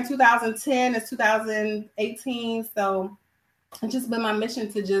lost my hair in 2010, it's 2018. So it's just been my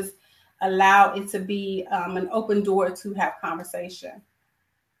mission to just allow it to be an open door to have conversation.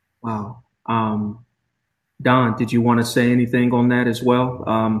 Wow. Don, did you want to say anything on that as well,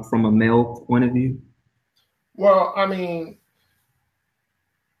 from a male point of view? Well, I mean,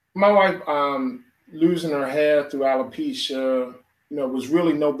 my wife losing her hair through alopecia, you know, was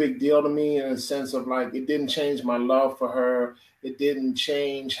really no big deal to me, in a sense of like, it didn't change my love for her. It didn't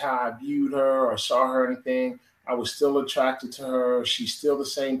change how I viewed her or saw her or anything. I was still attracted to her. She's still the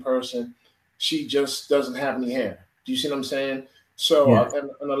same person. She just doesn't have any hair. Do you see what I'm saying? So, yeah.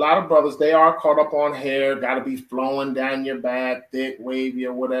 And a lot of brothers, they are caught up on hair, got to be flowing down your back, thick, wavy,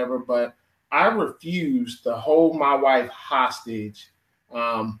 or whatever. But I refuse to hold my wife hostage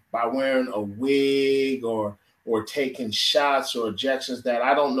by wearing a wig or taking shots or injections that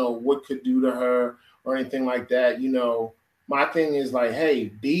I don't know what could do to her or anything like that. You know, my thing is like, hey,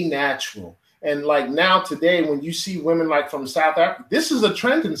 be natural. And like now today, when you see women like from South Africa, this is a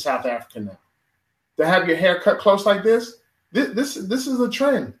trend in South Africa now, to have your hair cut close like this. This is a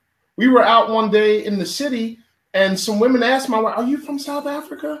trend. We were out one day in the city, and some women asked my wife, "Are you from South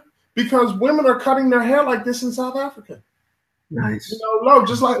Africa?" Because women are cutting their hair like this in South Africa. Nice. You know,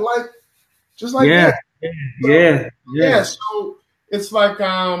 just like yeah. That. Yeah. So it's like,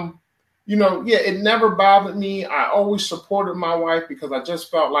 you know, yeah, it never bothered me. I always supported my wife because I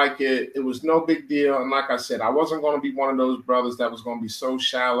just felt like it was no big deal. And like I said, I wasn't going to be one of those brothers that was going to be so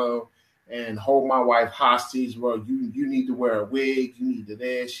shallow and hold my wife hostage. Well, you need to wear a wig. You need to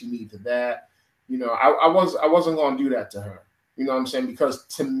this. You need to that. You know, I wasn't going to do that to her. You know what I'm saying? Because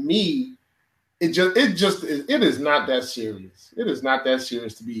to me, it is not that serious. It is not that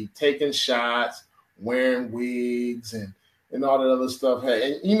serious to be taking shots, wearing wigs, and all that other stuff.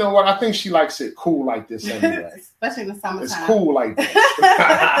 Hey, and you know what? I think she likes it cool like this anyway. Especially in the summertime. It's cool like this.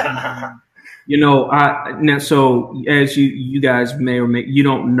 You know, now, so as you guys may or may, you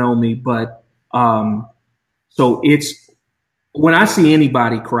don't know me, but so it's when I see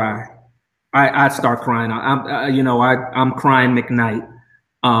anybody cry, I start crying. I'm crying McKnight.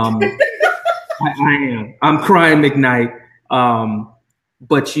 I am. I'm crying McKnight.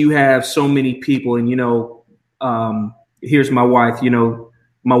 But you have so many people, and you know, here's my wife. You know,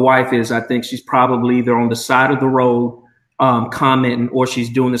 my wife is, I think she's probably either on the side of the road commenting, or she's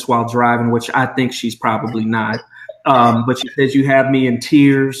doing this while driving, which I think she's probably not. But she says, you have me in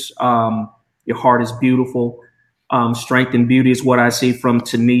tears. Your heart is beautiful. Strength and beauty is what I see from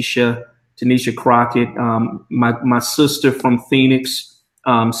Tanisha Crockett. My sister from Phoenix,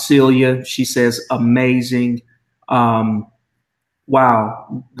 Celia, she says, amazing.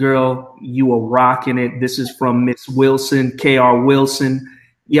 Wow, girl, you are rocking it. This is from Miss Wilson, K.R. Wilson.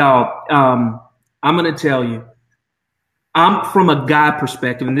 Y'all, I'm going to tell you, I'm from a guy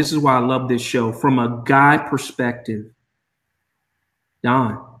perspective, and this is why I love this show. From a guy perspective,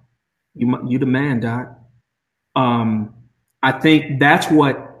 Don, you the man, Doc. I think that's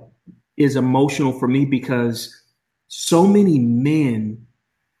what is emotional for me, because so many men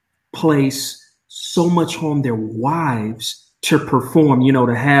place so much on their wives to perform, you know,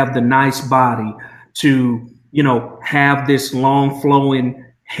 to have the nice body, to, you know, have this long flowing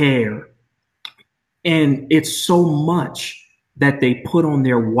hair. And it's so much that they put on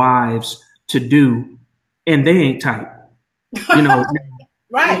their wives to do, and they ain't tight. You know,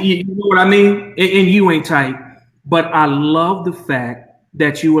 Right. you know what I mean? And you ain't tight. But I love the fact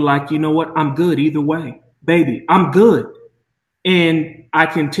that you were like, you know what? I'm good either way, baby. I'm good. And I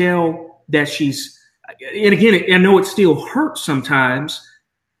can tell that she's, and again, I know it still hurts sometimes,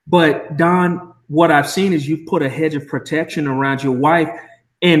 but Don, what I've seen is you've put a hedge of protection around your wife.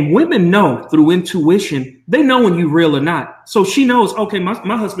 And women know through intuition, they know when you're real or not. So she knows, okay,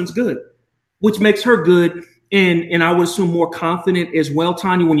 my husband's good, which makes her good. And I would assume more confident as well,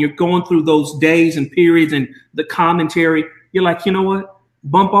 Tanya, when you're going through those days and periods and the commentary, you're like, you know what?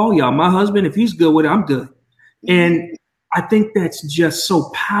 Bump all y'all. My husband, if he's good with it, I'm good. And I think that's just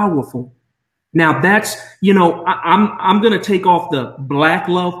so powerful. Now that's, I'm going to take off the black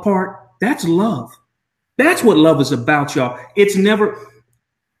love part. That's love. That's what love is about, y'all. It's never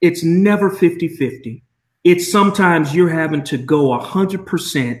 50-50. It's sometimes you're having to go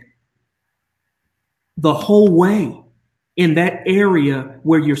 100% the whole way in that area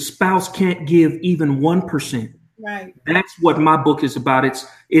where your spouse can't give even 1%. Right. That's what my book is about. It's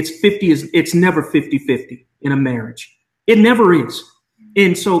never 50-50 in a marriage. It never is.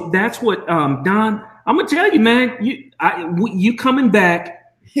 And so that's what, Don, I'm going to tell you, man, you coming back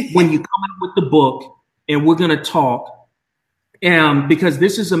when you come out with the book, and we're going to talk, because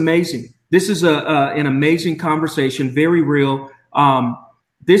this is amazing. This is an amazing conversation, very real.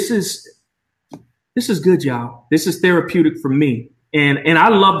 This is good, y'all. This is therapeutic for me. And I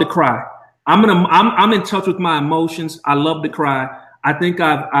love to cry. I'm in touch with my emotions. I love to cry. I think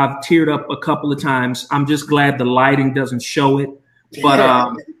I've teared up a couple of times. I'm just glad the lighting doesn't show it.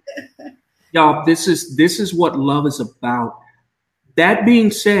 But y'all, this is what love is about. That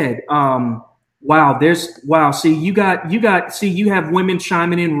being said, wow. See, you have women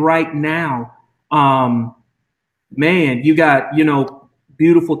chiming in right now. Man, you got,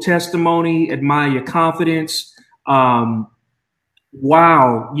 beautiful testimony, admire your confidence. Wow.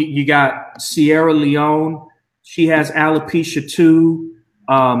 You got Sierra Leone. She has alopecia too.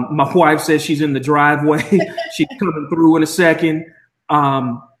 My wife says she's in the driveway. She's coming through in a second.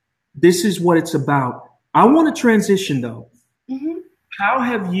 This is what it's about. I want to transition though. Mm-hmm.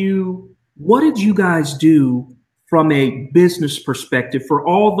 What did you guys do from a business perspective for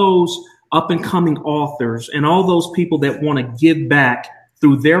all those up and coming authors and all those people that want to give back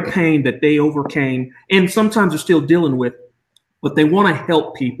through their pain that they overcame and sometimes are still dealing with, but they want to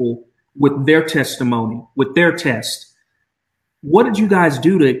help people with their testimony, with their test? What did you guys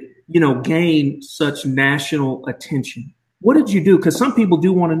do to, gain such national attention? What did you do? Because some people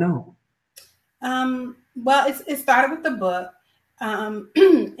do want to know. Well, it started with the book. And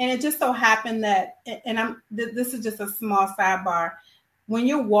it just so happened that, and this is just a small sidebar. When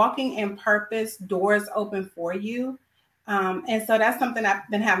you're walking in purpose, doors open for you. And so that's something I've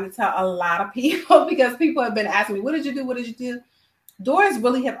been having to tell a lot of people, because people have been asking me, what did you do? What did you do? Doors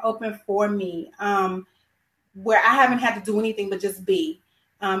really have opened for me, where I haven't had to do anything but just be.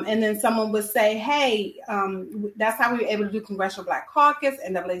 And then someone would say, hey, that's how we were able to do Congressional Black Caucus,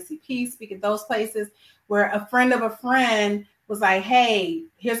 NAACP, speak at those places, where a friend of a friend was like, hey,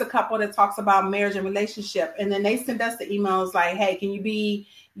 here's a couple that talks about marriage and relationship. And then they send us the emails like, hey, can you be,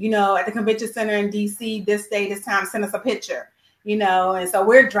 at the convention center in DC this day, this time, send us a picture, and so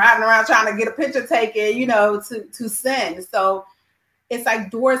we're driving around trying to get a picture taken, to send. So it's like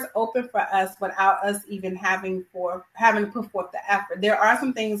doors open for us without us even having to put forth the effort. There are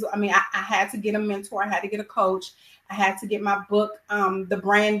some things, I had to get a mentor, I had to get a coach, I had to get my book, the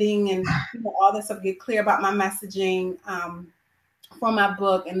branding and all this stuff, get clear about my messaging for my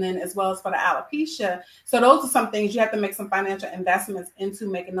book, and then as well as for the alopecia. So those are some things you have to make some financial investments into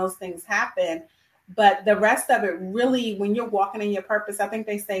making those things happen. But the rest of it, really, when you're walking in your purpose, I think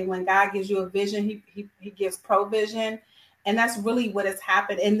they say when God gives you a vision, he gives provision. And that's really what has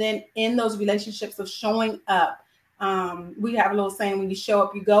happened. And then in those relationships of showing up, we have a little saying, when you show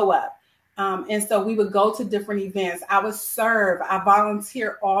up, you go up. And so we would go to different events. I would serve. I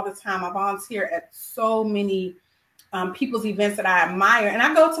volunteer all the time. I volunteer at so many people's events that I admire. And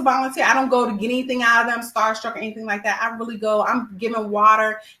I go to volunteer. I don't go to get anything out of them, starstruck or anything like that. I really go, I'm giving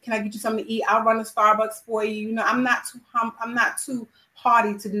water. Can I get you something to eat? I'll run to Starbucks for you. I'm not too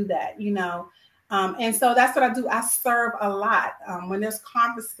haughty to do that, and so that's what I do. I serve a lot. When there's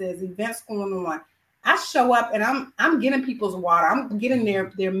conferences, events going on, I show up and I'm getting people's water. I'm getting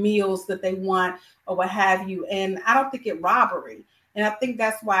their meals that they want or what have you. And I don't think it robbery. And I think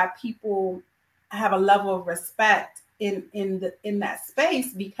that's why people have a level of respect in that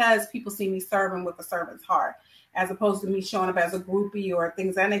space, because people see me serving with a servant's heart, as opposed to me showing up as a groupie or things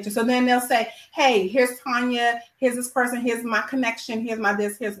of that nature. So then they'll say, hey, here's Tanya, here's this person, here's my connection, here's my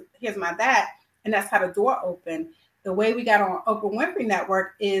this, here's my that. And that's how the door opened. the way we got on Oprah Winfrey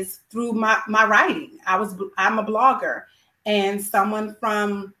Network is through my writing. I'm a blogger, and someone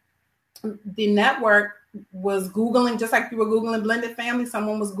from the network was Googling, just like you were Googling blended family.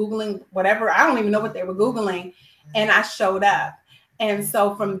 Someone was Googling whatever. I don't even know what they were Googling. And I showed up. And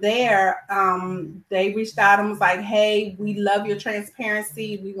so from there, they reached out and was like, hey, we love your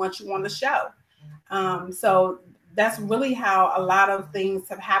transparency. We want you on the show. So that's really how a lot of things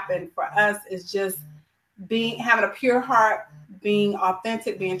have happened for us, is just having a pure heart, being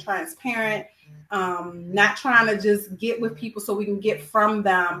authentic, being transparent, not trying to just get with people so we can get from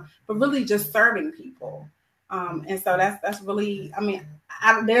them, but really just serving people. And so that's really, I mean,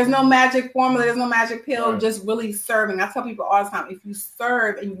 there's no magic formula, there's no magic pill, just really serving. I tell people all the time, if you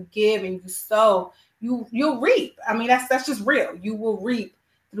serve and you give and you sow, you'll reap. I mean, that's just real. You will reap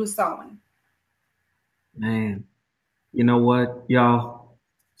through sowing. Man, you know what, y'all?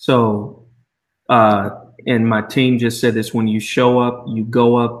 So, and my team just said this, when you show up, you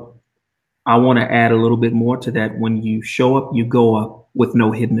go up. I want to add a little bit more to that. When you show up, you go up with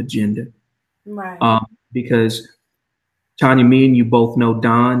no hidden agenda. Right. Because Tanya, me and you both know,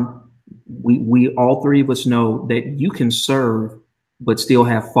 Don, we all three of us know that you can serve, but still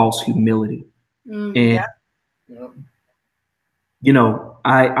have false humility. And, you know,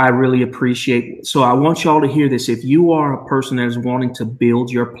 I really appreciate. So I want y'all to hear this. If you are a person that is wanting to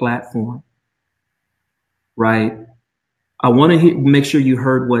build your platform, right? I want to make sure you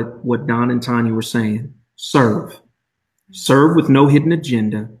heard what Don and Tanya were saying. Serve with no hidden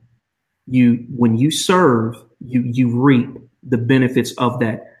agenda. When you serve, you reap the benefits of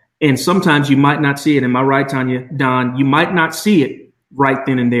that. And sometimes you might not see it. Am I right, Tanya? Don, you might not see it right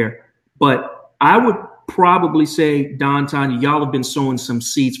then and there. But I would probably say, Don, Tanya, y'all have been sowing some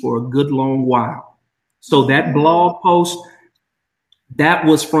seeds for a good long while. So that blog post, that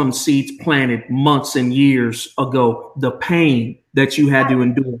was from seeds planted months and years ago. The pain that you had to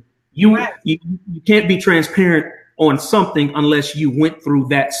endure. You can't be transparent on something unless you went through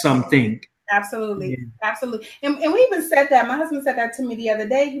that something. Absolutely. Yeah. Absolutely. And we even said that. My husband said that to me the other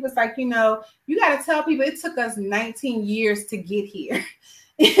day. He was like, you know, you got to tell people it took us 19 years to get here.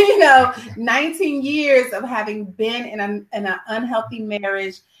 19 years of having been in an unhealthy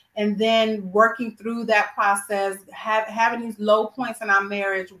marriage, and then working through that process, having these low points in our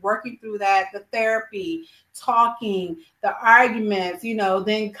marriage, working through that, the therapy, talking, the arguments,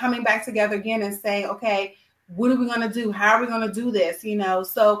 then coming back together again and saying, okay, what are we going to do? How are we going to do this?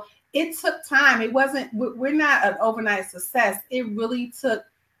 So it took time. We're not an overnight success. It really took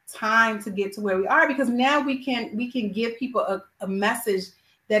time to get to where we are, because now we can give people a message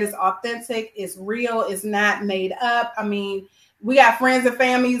that is authentic, is real, is not made up. I mean, we got friends and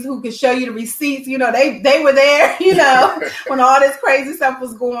families who can show you the receipts. They were there, when all this crazy stuff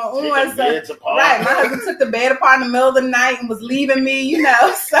was going on. So, right, my husband took the bed apart in the middle of the night and was leaving me,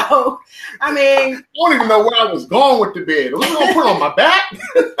 So, I mean, I don't even know where I was going with the bed. Was I going to put it on my back?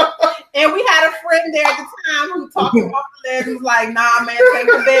 And we had a friend there at the time who talked off the ledge and was like, "Nah, man, take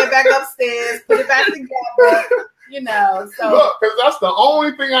the bed back upstairs, put it back together." So look, because that's the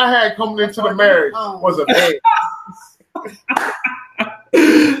only thing I had coming into the marriage was a bed.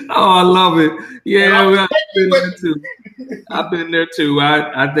 Oh, I love it. Yeah, I've been there too.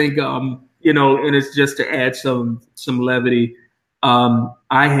 I think and it's just to add some levity.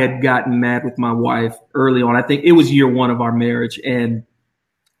 I had gotten mad with my wife early on. I think it was year one of our marriage, and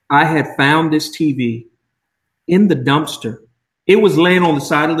I had found this TV in the dumpster. It was laying on the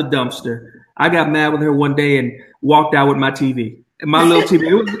side of the dumpster. I got mad with her one day and walked out with my TV. And my little TV,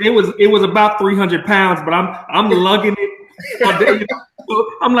 it was about 300 pounds, but I'm lugging it all day. So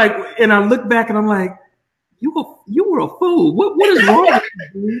I'm like, and I look back and I'm like, you were a fool. What is wrong with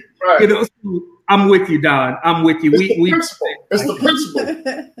you? Right. So I'm with you, Don. I'm with you. It's the principle.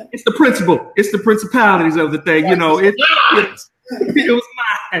 It's the principle. It's the principalities of the thing. It was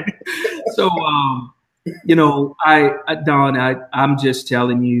mine. So, Don, I'm just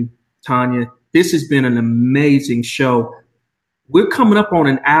telling you, Tanya, this has been an amazing show. We're coming up on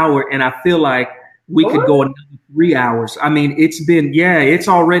an hour, and I feel like we could go another 3 hours. I mean, it's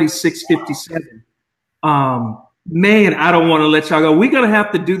already 6:57. Man, I don't want to let y'all go. We're going to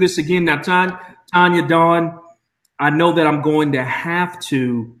have to do this again. Now, Tanya, Dawn, I know that I'm going to have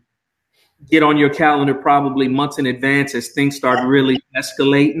to get on your calendar probably months in advance as things start really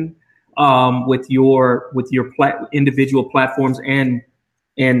escalating with your individual platforms and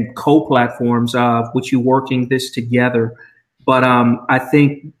co-platforms, with you working this together. But I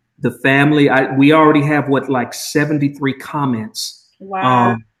think the family, we already have 73 comments.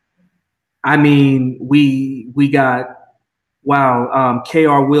 Wow. I mean, we got Wow.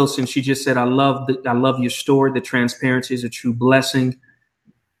 K.R. Wilson, she just said, I love your story. The transparency is a true blessing.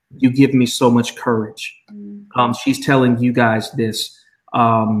 You give me so much courage. She's telling you guys this.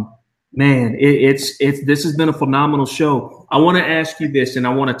 Man, this has been a phenomenal show. I want to ask you this, and I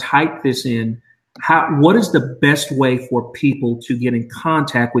want to type this in. What is the best way for people to get in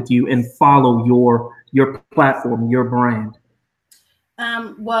contact with you and follow your platform, your brand?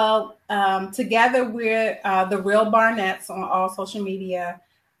 Together we're The Real Barnetts on all social media.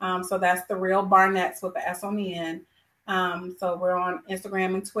 So that's The Real Barnetts with the S on the end. So we're on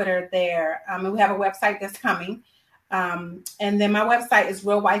Instagram and Twitter there. And we have a website that's coming. And then my website is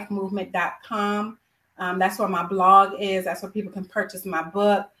realwifemovement.com. That's where my blog is. That's where people can purchase my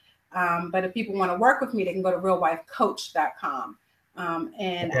book. But if people want to work with me, they can go to realwifecoach.com.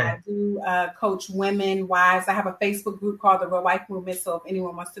 I do coach women, wives. I have a Facebook group called The Real Wife Movement. So if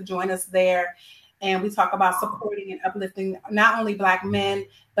anyone wants to join us there, and we talk about supporting and uplifting not only Black men,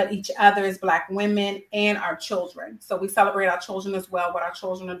 but each other as Black women and our children. So we celebrate our children as well, what our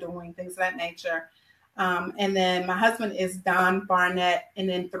children are doing, things of that nature. And then my husband is Don Barnett, and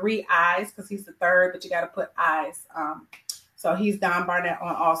then 3 I's because he's the third, but you got to put I's. So he's Don Barnett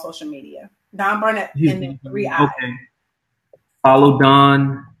on all social media. Don Barnett and then 3 I's. Okay. Follow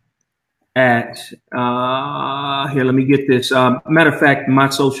Don at here. Let me get this. Matter of fact, my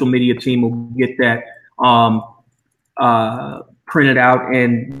social media team will get that printed out,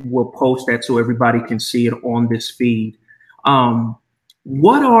 and we'll post that so everybody can see it on this feed.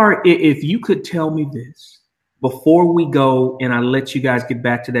 If you could tell me this before we go, and I let you guys get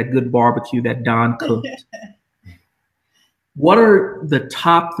back to that good barbecue that Don cooked. What are the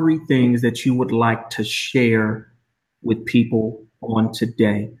top 3 things that you would like to share with people on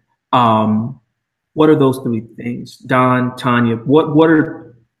today? What are those 3 things? Don, Tanya, what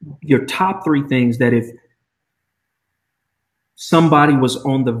are your top 3 things that if somebody was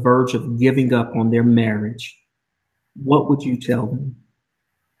on the verge of giving up on their marriage, what would you tell them?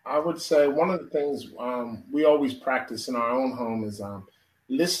 I would say one of the things we always practice in our own home is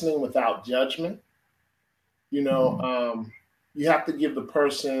listening without judgment. You know, you have to give the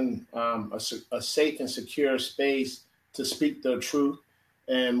person a safe and secure space to speak their truth.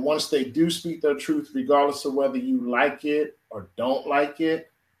 And once they do speak their truth, regardless of whether you like it or don't like it,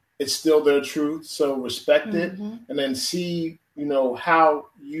 it's still their truth. So respect it, and then see, you know, how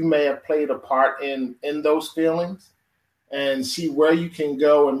you may have played a part in those feelings, and see where you can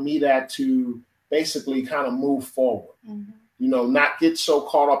go and meet at to basically kind of move forward. You know, not get so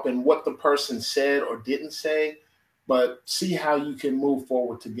caught up in what the person said or didn't say, but see how you can move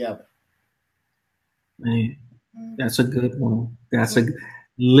forward together. Man, that's a good one.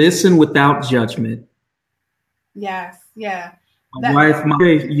 Listen without judgment. Yes, yeah. Yeah,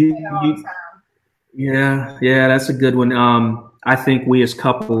 that's a good one. I think we as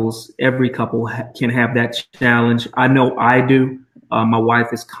couples, every couple can have that challenge. I know I do. My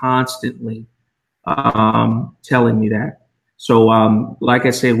wife is constantly telling me that. So, like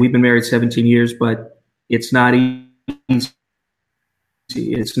I said, we've been married 17 years, but it's not easy.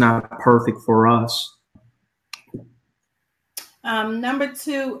 It's not perfect for us. Number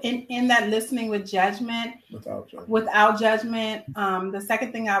 2, in that listening with judgment, without judgment. The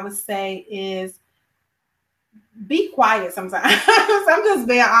second thing I would say is be quiet sometimes. I'm just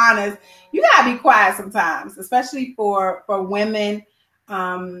being honest. You gotta be quiet sometimes, especially for women.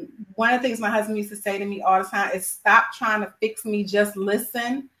 One of the things my husband used to say to me all the time is stop trying to fix me, just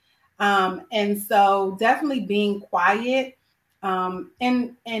listen. And so definitely being quiet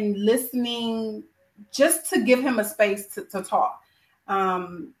and listening just to give him a space to talk.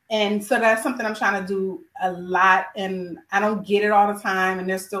 And so that's something I'm trying to do a lot, and I don't get it all the time. And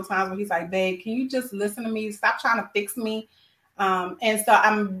there's still times where he's like, babe, can you just listen to me? Stop trying to fix me. And so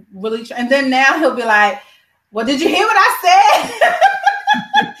I'm really and then now he'll be like, well, did you hear what I said?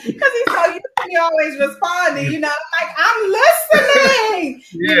 Because he's so used to me always responding, you know, like I'm listening.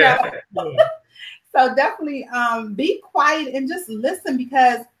 You know? So definitely be quiet and just listen,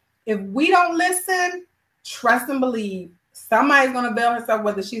 because if we don't listen, trust and believe, somebody's going to bail herself,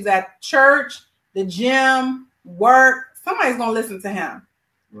 whether she's at church, the gym, work, somebody's going to listen to him.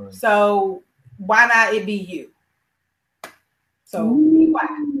 Right. So why not it be you? So be quiet.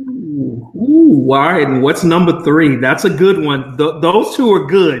 Ooh, all right. And what's number 3? That's a good one. Those 2 are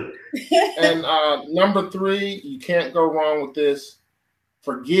good. And number 3, you can't go wrong with this.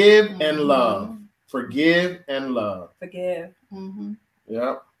 Forgive and love. Forgive and love. Forgive.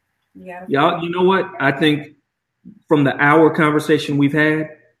 Yep. Yeah. Y'all, you know what? I think from the hour conversation we've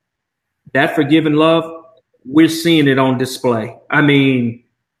had, that forgive and love, we're seeing it on display. I mean,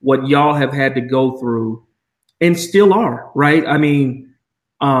 what y'all have had to go through and still are, right? I mean,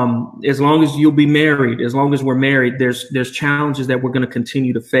 as long as you'll be married, as long as we're married, there's challenges that we're going to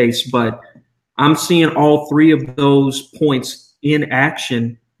continue to face. But I'm seeing all three of those points in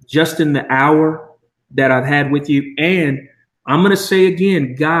action just in the hour that I've had with you. And I'm going to say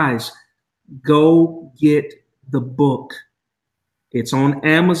again, guys, go get the book. It's on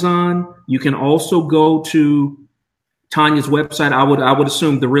Amazon. You can also go to Tanya's website. I would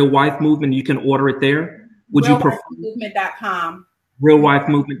assume The Real Wife Movement. You can order it there. Would you prefer realwifemovement.com?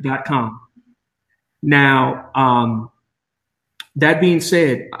 realwifemovement.com. Now, that being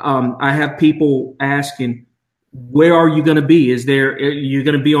said, I have people asking, where are you going to be? Are you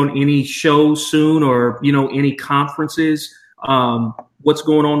going to be on any shows soon, or any conferences? What's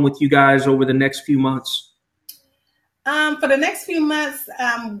going on with you guys over the next few months? For the next few months,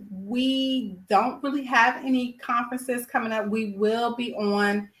 we don't really have any conferences coming up. We will be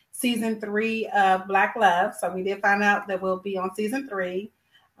on season 3 of Black Love. So we did find out that we'll be on season 3.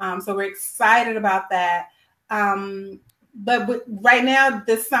 So we're excited about that. But right now,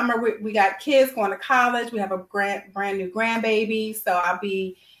 this summer, we got kids going to college. We have a brand new grandbaby. So I'll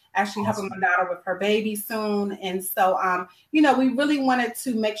be actually helping my daughter with her baby soon. And so, we really wanted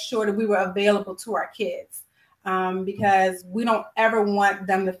to make sure that we were available to our kids. Because we don't ever want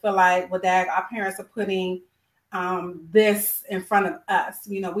them to feel like, well, Dad, our parents are putting this in front of us.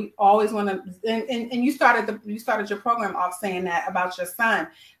 We always want to, and you started your program off saying that about your son,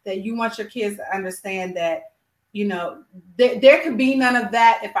 that you want your kids to understand that, there could be none of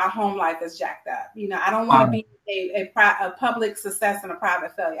that if our home life is jacked up. I don't want to be a public success and a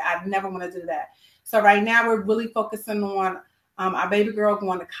private failure. I never want to do that. So right now we're really focusing on our baby girl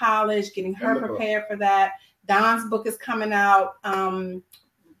going to college, getting her prepared for that. Don's book is coming out.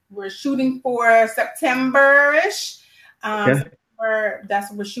 We're shooting for September-ish. That's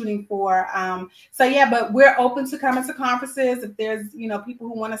what we're shooting for. But we're open to coming to conferences. If there's, people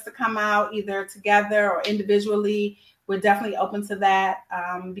who want us to come out either together or individually, we're definitely open to that,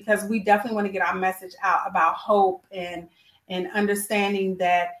 because we definitely want to get our message out about hope and understanding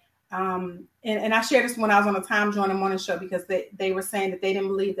that. And I shared this when I was on the Time Joyner Morning Show, because they were saying that they didn't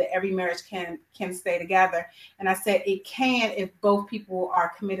believe that every marriage can stay together. And I said it can if both people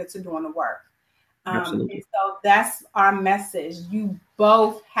are committed to doing the work. And so that's our message. You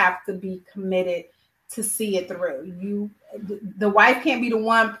both have to be committed to see it through. The wife can't be the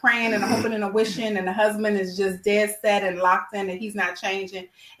one praying and hoping and wishing, and the husband is just dead set and locked in and he's not changing,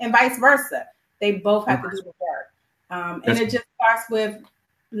 and vice versa. They both have to do the work. And it just starts with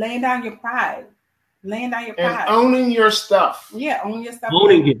laying down your pride. And owning your stuff. Yeah, own your stuff.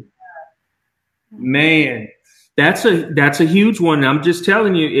 Owning it. Man, that's a huge one. I'm just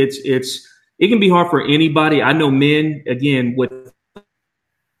telling you, it can be hard for anybody. I know men, again, with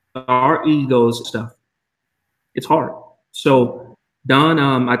our egos and stuff, it's hard. So, Don,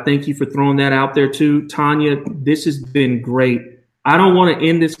 I thank you for throwing that out there too. Tanya, this has been great. I don't want to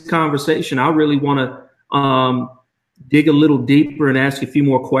end this conversation. I really want to dig a little deeper and ask a few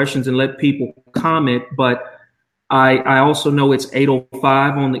more questions and let people comment. But I also know it's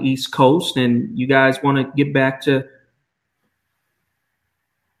 8:05 on the East Coast, and you guys want to get back to.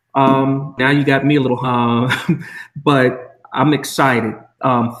 Now you got me a little, but I'm excited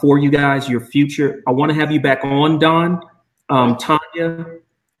for you guys, your future. I want to have you back on, Don. Tanya,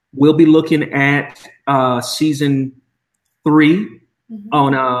 we'll be looking at season 3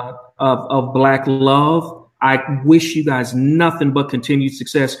 on of Black Love. I wish you guys nothing but continued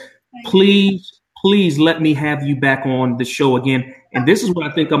success. Please let me have you back on the show again. And this is what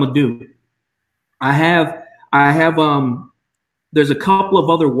I think I'm gonna do. I have there's a couple of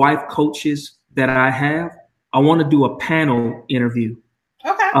other wife coaches that I have. I want to do a panel interview.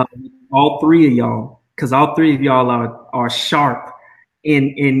 Okay. All three of y'all, because all three of y'all are sharp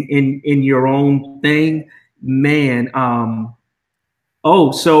in your own thing, man.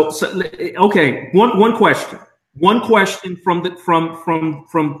 Okay. One question from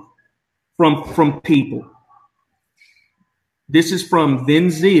people. This is from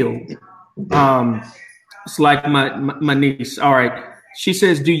Vinzil. It's like my niece. All right. She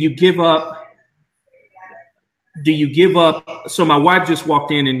says, do you give up? So my wife just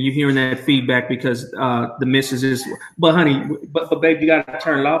walked in and you're hearing that feedback because the missus is, but honey, but babe, you got to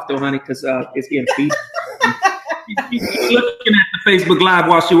turn it off though, honey, because it's getting feedback. She's looking at the Facebook Live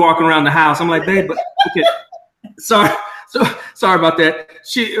while she's walking around the house. I'm like, babe, but okay. Sorry about that.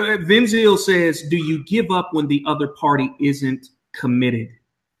 Vinzil says, do you give up when the other party isn't committed?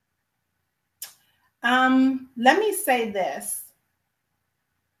 Let me say this.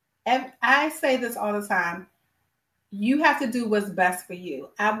 I say this all the time. you have to do what's best for you.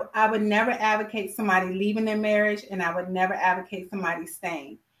 I would never advocate somebody leaving their marriage, and I would never advocate somebody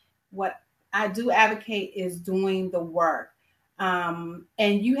staying. What I do advocate is doing the work. And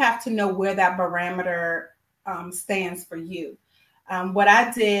you have to know where that barometer stands for you. What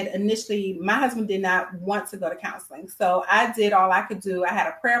I did initially, my husband did not want to go to counseling. So I did all I could do. I had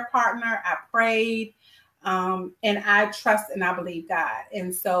a prayer partner. I prayed, and I trust and I believe God.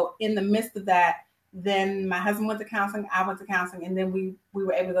 And so in the midst of that, then my husband went to counseling, I went to counseling, and then we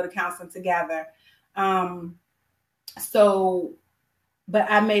were able to go to counseling together. But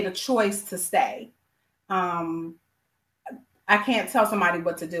I made a choice to stay. I can't tell somebody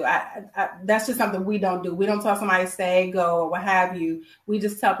what to do. That's just something we don't do. We don't tell somebody stay, go, or what have you. We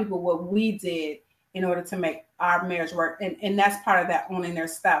just tell people what we did in order to make our marriage work. And that's part of that, owning their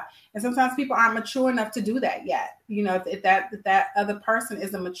stuff. And sometimes people aren't mature enough to do that yet. You know, if that other person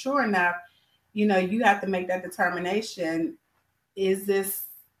isn't mature enough, you know, you have to make that determination. Is this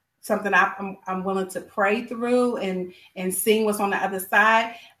something I'm willing to pray through and seeing what's on the other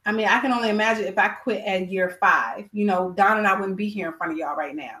side? I mean, I can only imagine if I quit at year 5, you know, Don and I wouldn't be here in front of y'all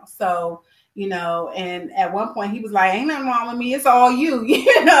right now. So, you know, and at one point he was like, ain't nothing wrong with me. It's all you,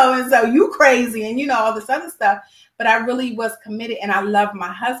 you know, and so you crazy and, you know, all this other stuff. But I really was committed, and I love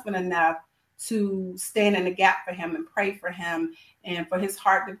my husband enough to stand in the gap for him and pray for him and for his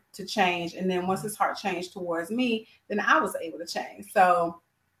heart to change. And then once his heart changed towards me, then I was able to change. So,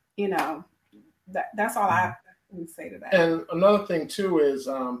 you know, that's all I can say to that. And another thing too is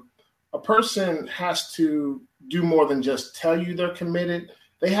a person has to do more than just tell you they're committed.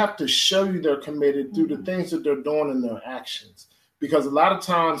 They have to show you they're committed through the things that they're doing in their actions. Because a lot of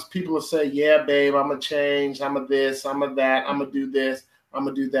times people will say, yeah, babe, I'm going to change. I'm going to this, I'm going to that. I'm going to do this. I'm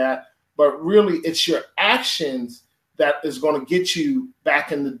going to do that. But really, it's your actions that is going to get you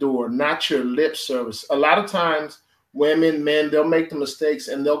back in the door, not your lip service. A lot of times, women, men, they'll make the mistakes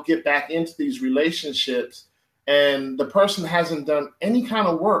and they'll get back into these relationships, and the person hasn't done any kind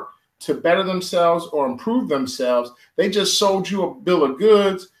of work to better themselves or improve themselves. They just sold you a bill of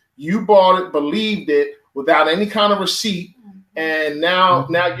goods. You bought it, believed it without any kind of receipt. And now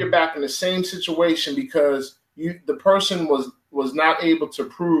you're back in the same situation because the person was not able to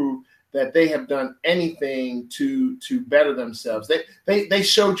prove that they have done anything to better themselves. They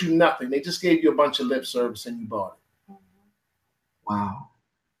showed you nothing. They just gave you a bunch of lip service and you bought it. Wow.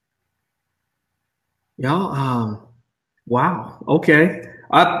 Y'all, wow. Okay.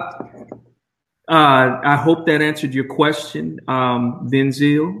 I hope that answered your question,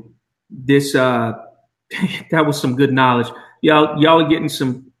 Vinzil. This that was some good knowledge. Y'all are getting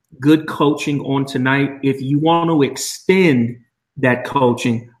some good coaching on tonight. If you want to extend that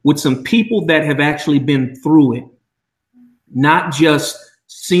coaching with some people that have actually been through it, not just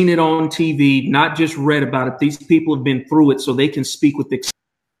seen it on TV, not just read about it. These people have been through it so they can speak with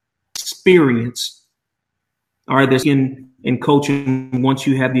experience. All right, there's in coaching, once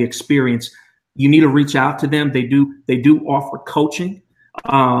you have the experience, you need to reach out to them. They do offer coaching.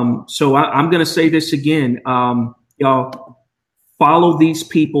 So I'm going to say this again. Y'all follow these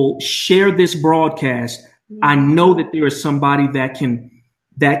people, share this broadcast. I know that there is somebody that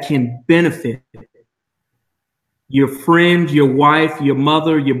can benefit. Your friend, your wife, your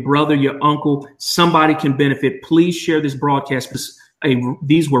mother, your brother, your uncle, somebody can benefit. Please share this broadcast.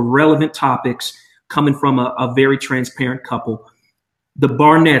 These were relevant topics coming from a very transparent couple. The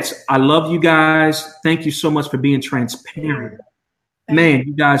Barnetts, I love you guys. Thank you so much for being transparent. Man,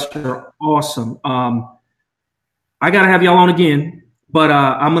 you guys are awesome. I got to have y'all on again, but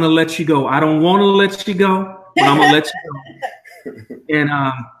I'm going to let you go. I don't want to let you go, but I'm going to let you go. And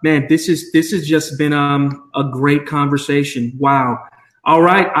man, this has just been a great conversation. Wow. All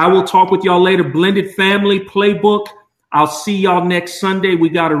right. I will talk with y'all later. Blended Family Playbook. I'll see y'all next Sunday. We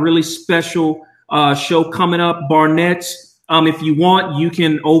got a really special show coming up. Barnetts. If you want, you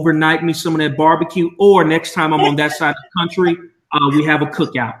can overnight me some of that barbecue, or next time I'm on that side of the country, we have a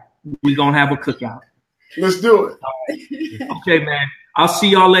cookout. We're going to have a cookout. Let's do it. Okay, man. I'll see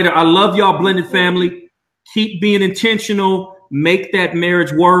y'all later. I love y'all, Blended Family. Keep being intentional. Make that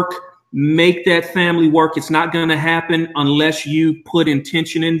marriage work. Make that family work. It's not going to happen unless you put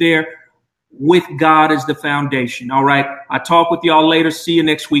intention in there with God as the foundation. All right. I talk with y'all later. See you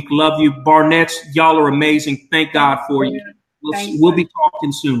next week. Love you. Barnetts, y'all are amazing. Thank God for you. We'll be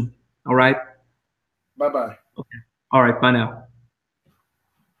talking soon. All right. Bye-bye. Okay. All right. Bye now.